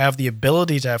Nintendo to have the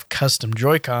ability to have custom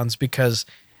Joy-Cons because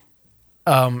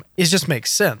it just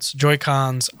makes sense.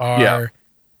 Joy-Cons are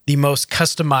the most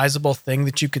customizable thing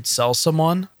that you could sell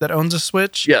someone that owns a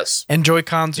Switch. Yes. And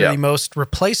Joy-Cons are the most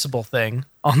replaceable thing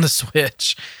on the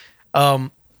Switch.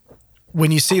 When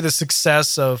you see the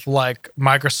success of like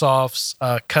Microsoft's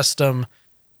custom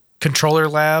controller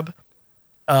lab,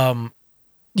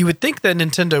 you would think that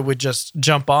Nintendo would just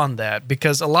jump on that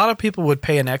because a lot of people would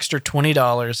pay an extra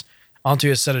 $20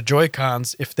 onto a set of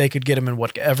Joy-Cons if they could get them in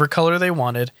whatever color they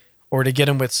wanted or to get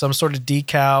them with some sort of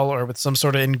decal or with some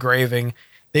sort of engraving.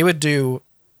 They would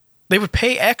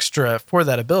pay extra for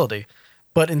that ability.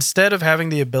 But instead of having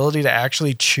the ability to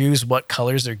actually choose what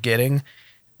colors they're getting,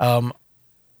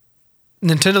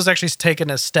 Nintendo's actually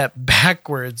taken a step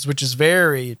backwards, which is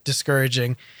very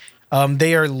discouraging.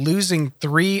 They are losing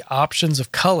 3 options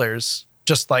of colors,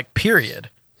 just like period.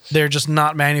 They're just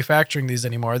not manufacturing these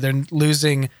anymore. They're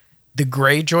losing the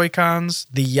gray Joy-Cons,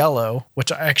 the yellow,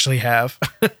 which I actually have,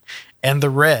 and the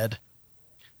red.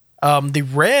 The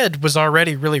red was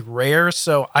already really rare,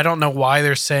 so I don't know why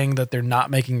they're saying that they're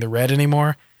not making the red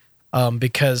anymore,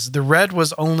 because the red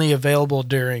was only available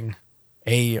during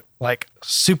a like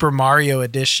Super Mario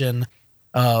edition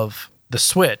of the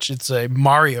Switch. It's a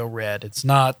Mario red. It's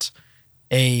not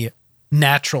a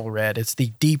natural red. It's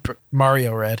the deep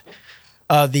Mario red.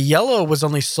 The yellow was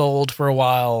only sold for a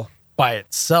while by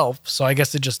itself, so I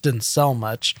guess it just didn't sell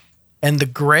much. And the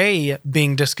gray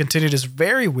being discontinued is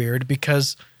very weird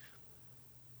because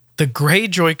the gray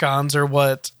Joy-Cons are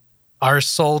what are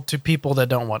sold to people that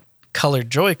don't want colored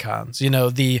Joy-Cons.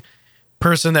 The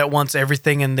person that wants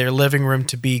everything in their living room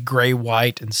to be gray,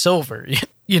 white, and silver.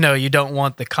 You don't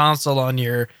want the console on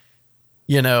your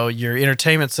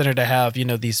entertainment center to have,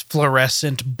 these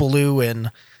fluorescent blue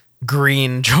and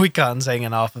green Joy-Cons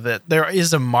hanging off of it. There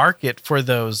is a market for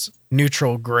those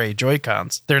neutral gray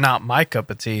Joy-Cons. They're not my cup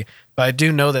of tea, but I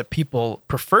do know that people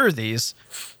prefer these,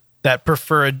 that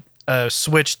prefer a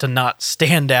Switch to not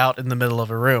stand out in the middle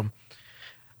of a room.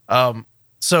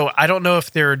 So I don't know if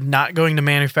they're not going to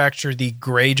manufacture the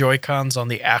gray Joy-Cons on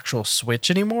the actual Switch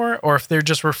anymore, or if they're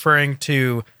just referring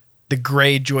to the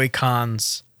gray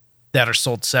Joy-Cons that are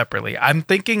sold separately. I'm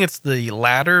thinking it's the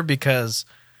latter because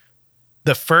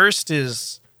the first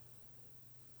is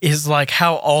like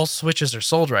how all Switches are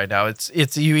sold right now.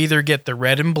 It's you either get the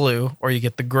red and blue or you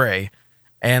get the gray,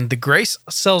 and the gray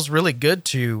sells really good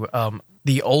to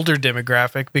the older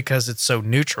demographic because it's so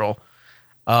neutral.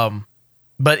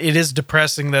 But it is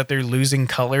depressing that they're losing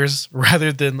colors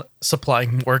rather than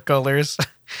supplying more colors.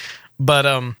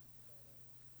 But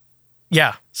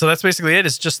yeah, so that's basically it.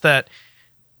 It's just that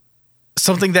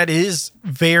something that is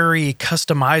very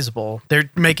customizable.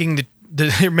 They're making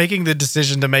the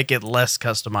decision to make it less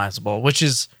customizable, which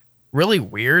is really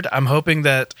weird. I'm hoping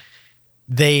that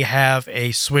they have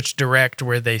a Switch Direct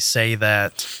where they say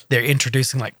that they're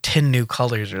introducing like 10 new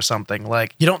colors or something.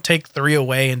 Like you don't take 3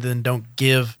 away and then don't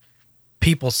give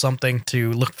people something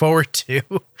to look forward to.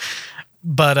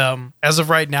 But as of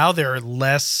right now, there are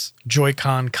less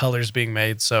Joy-Con colors being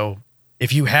made. So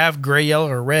if you have gray, yellow,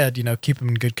 or red, keep them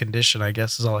in good condition, I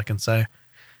guess is all I can say.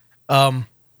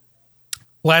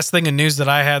 Last thing in news that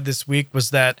I had this week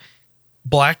was that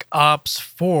Black Ops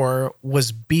 4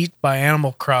 was beat by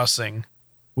Animal Crossing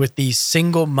with the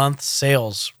single month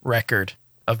sales record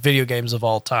of video games of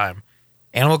all time.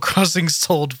 Animal Crossing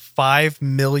sold 5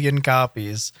 million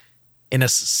copies in a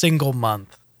single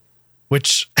month.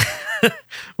 which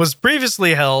was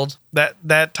previously held,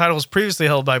 that title was previously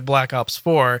held by Black Ops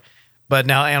 4, but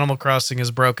now Animal Crossing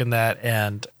has broken that,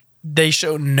 and they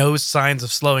show no signs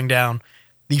of slowing down.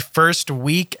 The first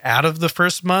week out of the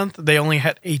first month, they only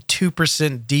had a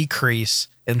 2% decrease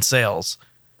in sales.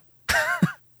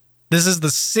 This is the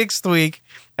 6th week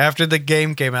after the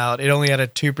game came out. It only had a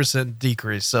 2%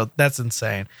 decrease. So that's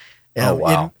insane. Oh,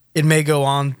 wow. It may go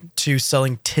on to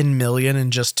selling 10 million in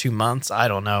just 2 months. I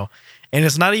don't know. And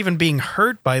it's not even being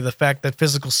hurt by the fact that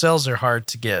physical sales are hard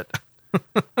to get.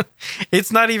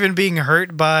 It's not even being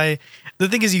hurt by... The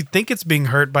thing is, you think it's being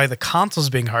hurt by the consoles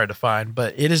being hard to find,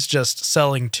 but it is just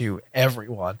selling to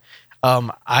everyone.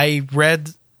 I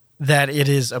read that it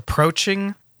is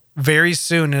approaching very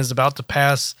soon and is about to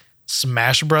pass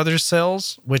Smash Brothers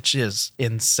sales, which is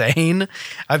insane.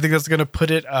 I think that's going to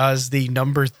put it as the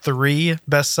number 3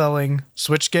 best-selling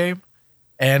Switch game,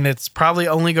 and it's probably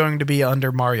only going to be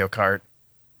under Mario Kart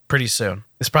pretty soon.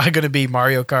 It's probably going to be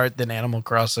Mario Kart, then Animal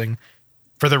Crossing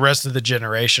for the rest of the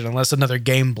generation, unless another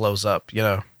game blows up, you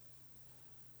know.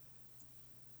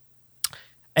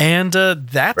 And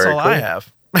that's Very all cool. I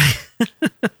have.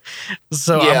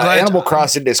 So Yeah, I'm glad Animal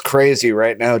Crossing is crazy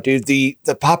right now, dude. The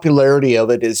popularity of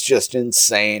it is just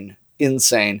insane.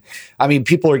 I mean,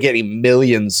 people are getting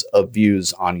millions of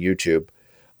views on YouTube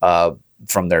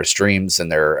from their streams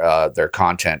and their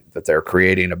content that they're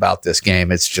creating about this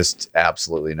game. It's just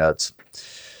absolutely nuts.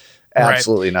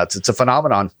 Absolutely nuts. It's a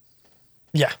phenomenon.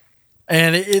 Yeah.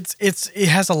 And it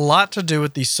has a lot to do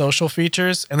with these social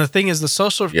features. And the thing is, the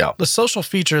social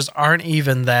features aren't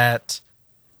even that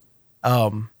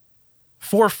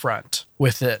forefront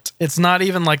with it. It's not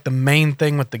even like the main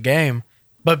thing with the game.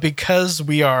 But because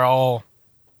we are all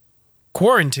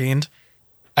quarantined,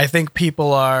 I think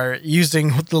people are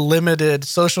using the limited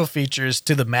social features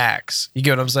to the max. You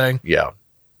get what I'm saying? Yeah,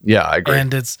 I agree.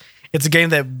 And it's a game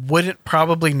that wouldn't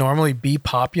probably normally be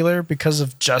popular because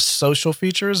of just social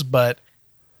features, but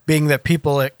being that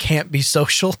people can't be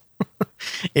social,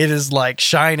 it is like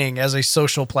shining as a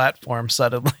social platform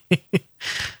suddenly.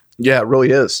 Yeah, it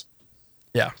really is.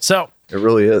 Yeah. So It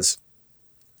really is.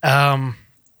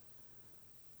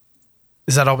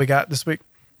 is that all we got this week?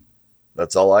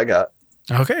 That's all I got.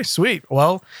 Okay, sweet.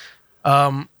 Well,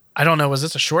 I don't know. Was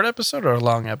this a short episode or a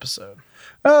long episode?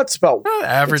 It's about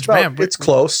Average, it's about- man. It's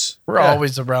close. We're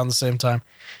always around the same time.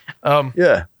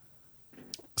 Yeah.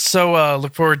 So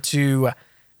look forward to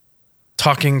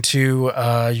talking to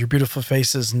your beautiful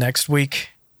faces next week.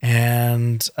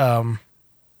 And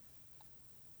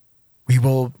we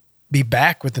will be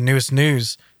back with the newest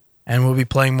news. And we'll be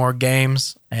playing more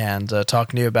games and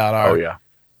talking to you about our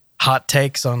hot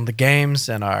takes on the games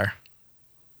and our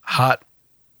hot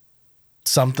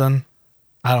something.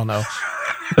 I don't know.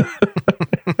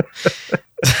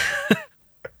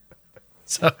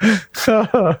 So,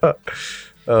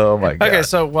 Oh my god. okay,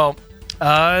 so well,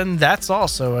 and that's all.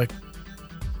 So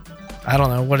I don't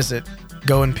know, what is it?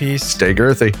 Go in peace Stay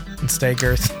girthy. and stay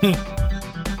girthy.